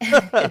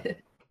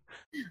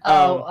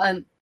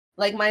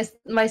 Like my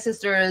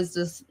sister is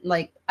just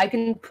like, I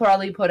can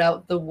probably put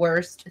out the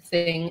worst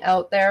thing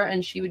out there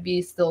and she would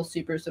be still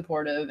super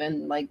supportive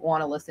and like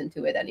want to listen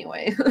to it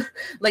anyway.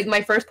 Like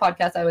my first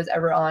podcast I was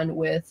ever on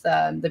with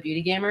the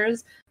Beauty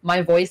Gamers,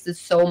 my voice is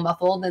so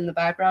muffled in the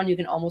background you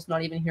can almost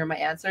not even hear my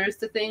answers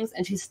to things,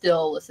 and she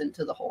still listened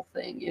to the whole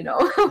thing, you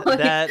know. Like,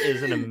 that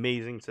is an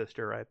amazing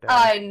sister right there.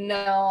 I know,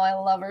 I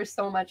love her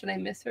so much and I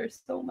miss her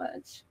so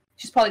much.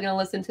 She's probably going to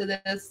listen to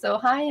this. So,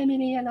 hi,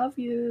 Emily. I love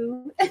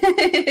you.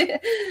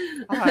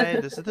 Hi,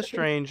 this is the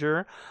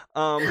stranger.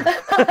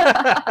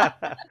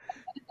 I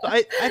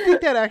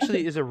think that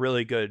actually is a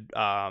really good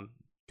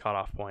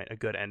cutoff point, a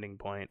good ending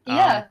point.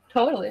 Yeah,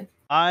 totally.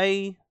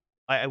 I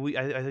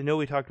know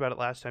we talked about it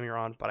last time you were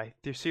on, but I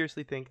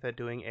seriously think that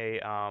doing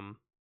a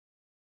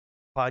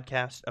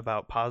podcast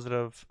about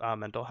positive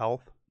mental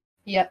health.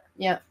 Yeah.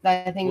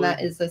 I think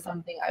that is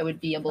something I would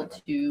be able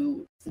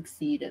to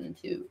succeed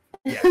into.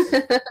 Yes.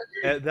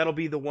 That'll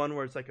be the one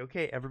where it's like,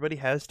 okay, everybody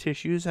has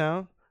tissues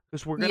out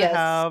because we're gonna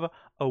have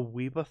a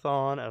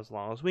weepathon as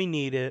long as we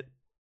need it.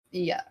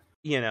 Yeah.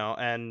 You know,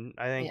 and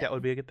I think that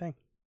would be a good thing.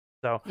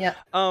 So, yeah.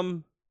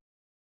 For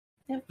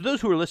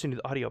those who are listening to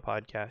the audio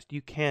podcast,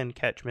 you can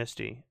catch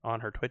Misty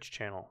on her Twitch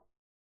channel,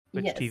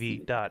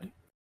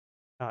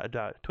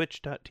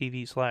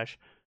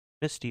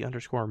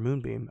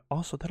 twitch.tv/Misty_Moonbeam.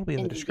 Also, that'll be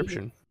in the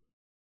description.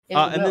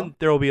 And then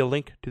there will be a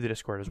link to the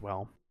Discord as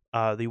well.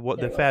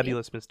 The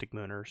fabulous Mystic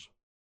Mooners.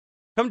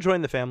 Come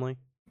join the family.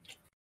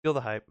 Feel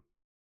the hype.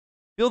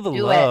 Feel the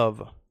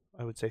love.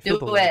 I would say feel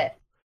the love.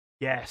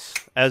 Yes.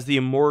 As the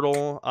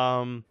immortal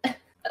oh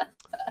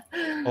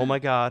my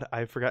god,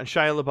 I've forgotten.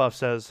 Shia LaBeouf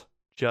says,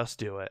 just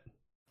do it.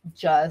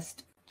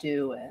 Just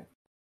do it.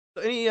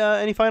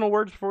 Any final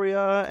words before we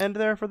end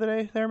there for the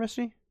day there,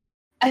 Misty?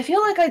 I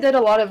feel like I did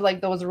a lot of like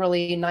those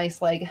really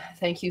nice like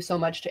thank you so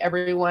much to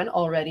everyone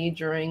already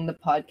during the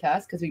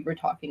podcast because we were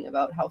talking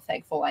about how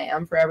thankful I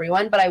am for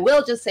everyone. But I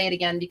will just say it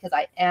again because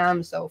I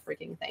am so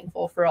freaking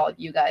thankful for all of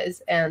you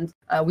guys. And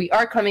we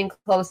are coming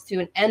close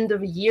to an end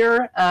of a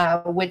year,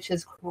 which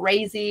is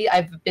crazy.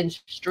 I've been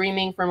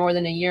streaming for more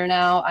than a year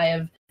now. I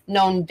have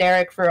known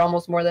Derek for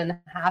almost more than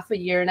half a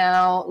year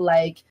now.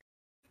 Like,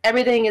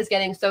 everything is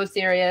getting so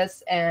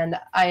serious, and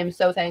I am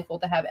so thankful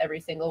to have every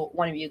single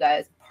one of you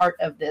guys part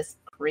of this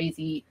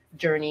crazy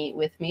journey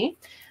with me.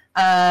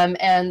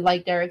 And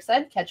like Derek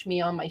said, catch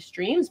me on my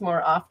streams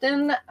more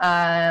often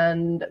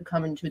and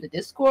come into the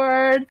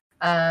Discord.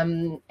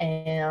 And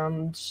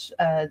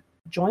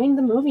join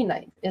the movie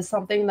night is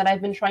something that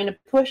I've been trying to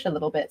push a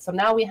little bit. So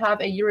now we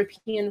have a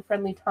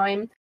European-friendly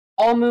time.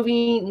 All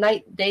movie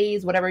night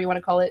days, whatever you want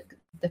to call it,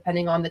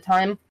 depending on the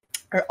time,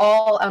 are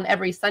all on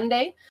every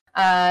Sunday.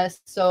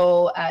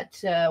 So at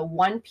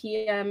 1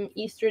 p.m.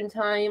 Eastern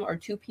time or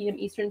 2 p.m.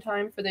 Eastern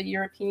time for the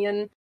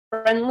European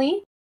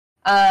friendly.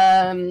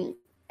 And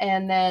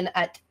then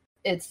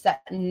it's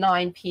at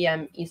 9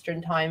 p.m.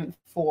 Eastern time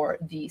for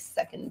the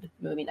second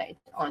movie night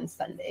on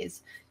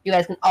Sundays. You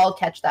guys can all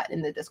catch that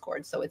in the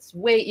Discord. So it's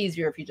way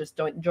easier if you just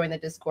join the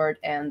Discord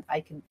and I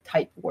can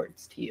type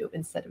words to you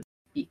instead of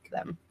speak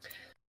them.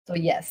 So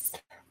yes,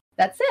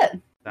 that's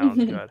it.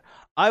 Sounds good.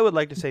 I would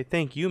like to say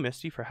thank you,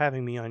 Misty, for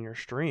having me on your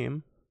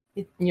stream.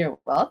 You're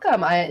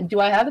welcome. Do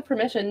I have the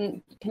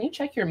permission? Can you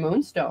check your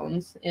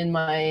moonstones in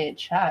my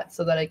chat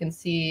so that I can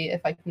see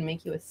if I can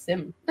make you a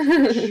sim?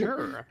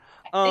 Sure.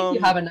 I think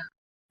you have enough.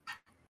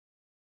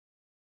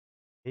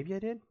 Maybe I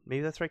did.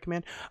 Maybe that's the right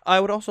command. I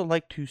would also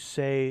like to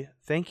say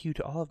thank you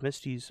to all of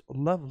Misty's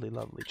lovely,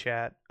 lovely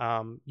chat.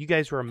 You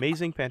guys were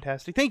amazing,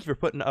 fantastic. Thank you for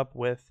putting up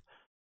with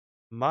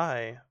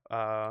my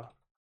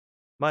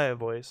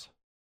voice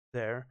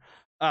there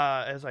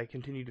as I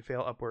continue to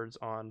fail upwards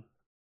on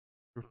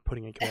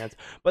putting in commands.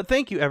 But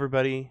thank you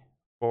everybody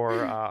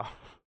for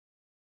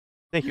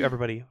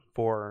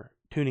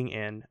tuning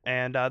in.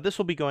 And this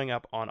will be going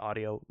up on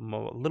audio a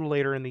little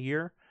later in the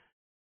year.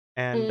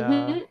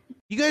 And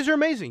you guys are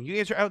amazing. You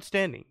guys are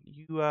outstanding.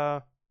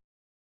 I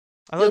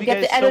love You'll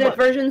get the edited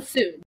version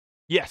soon.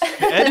 Yes,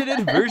 the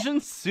edited version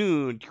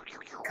soon.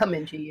 Come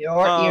into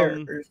your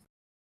ears.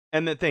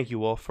 And then thank you,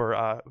 Wolf,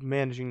 for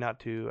managing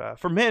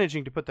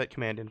to put that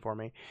command in for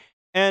me.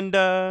 And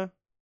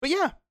but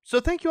yeah,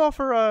 so thank you all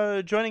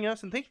for joining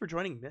us, and thanks for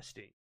joining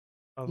Misty.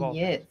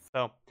 Yes.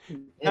 So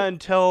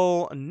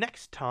until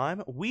next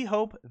time, we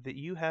hope that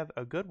you have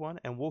a good one,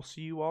 and we'll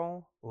see you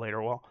all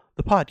later. Well,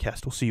 the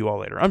podcast will see you all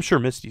later. I'm sure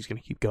Misty's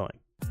going to keep going.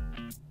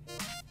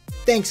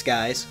 Thanks,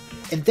 guys.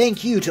 And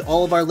thank you to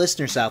all of our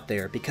listeners out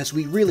there, because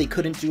we really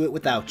couldn't do it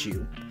without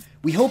you.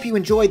 We hope you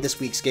enjoyed this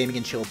week's Gaming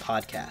and Chill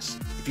podcast.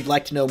 If you'd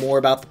like to know more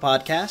about the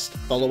podcast,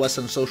 follow us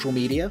on social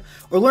media,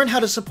 or learn how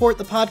to support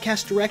the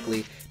podcast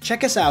directly,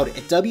 check us out at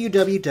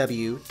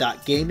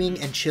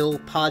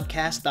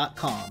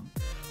www.gamingandchillpodcast.com.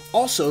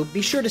 Also,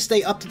 be sure to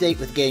stay up to date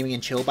with Gaming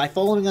and Chill by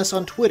following us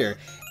on Twitter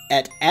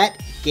at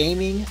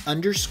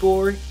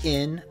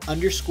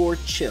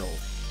gaming_in_chill.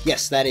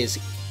 Yes, that is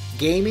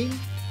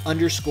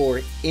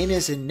gaming_in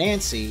as in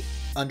Nancy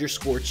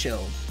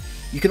 _chill.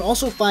 You can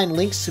also find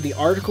links to the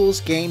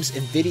articles, games,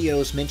 and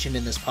videos mentioned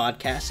in this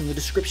podcast in the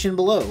description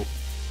below.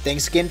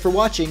 Thanks again for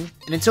watching,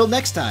 and until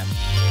next time.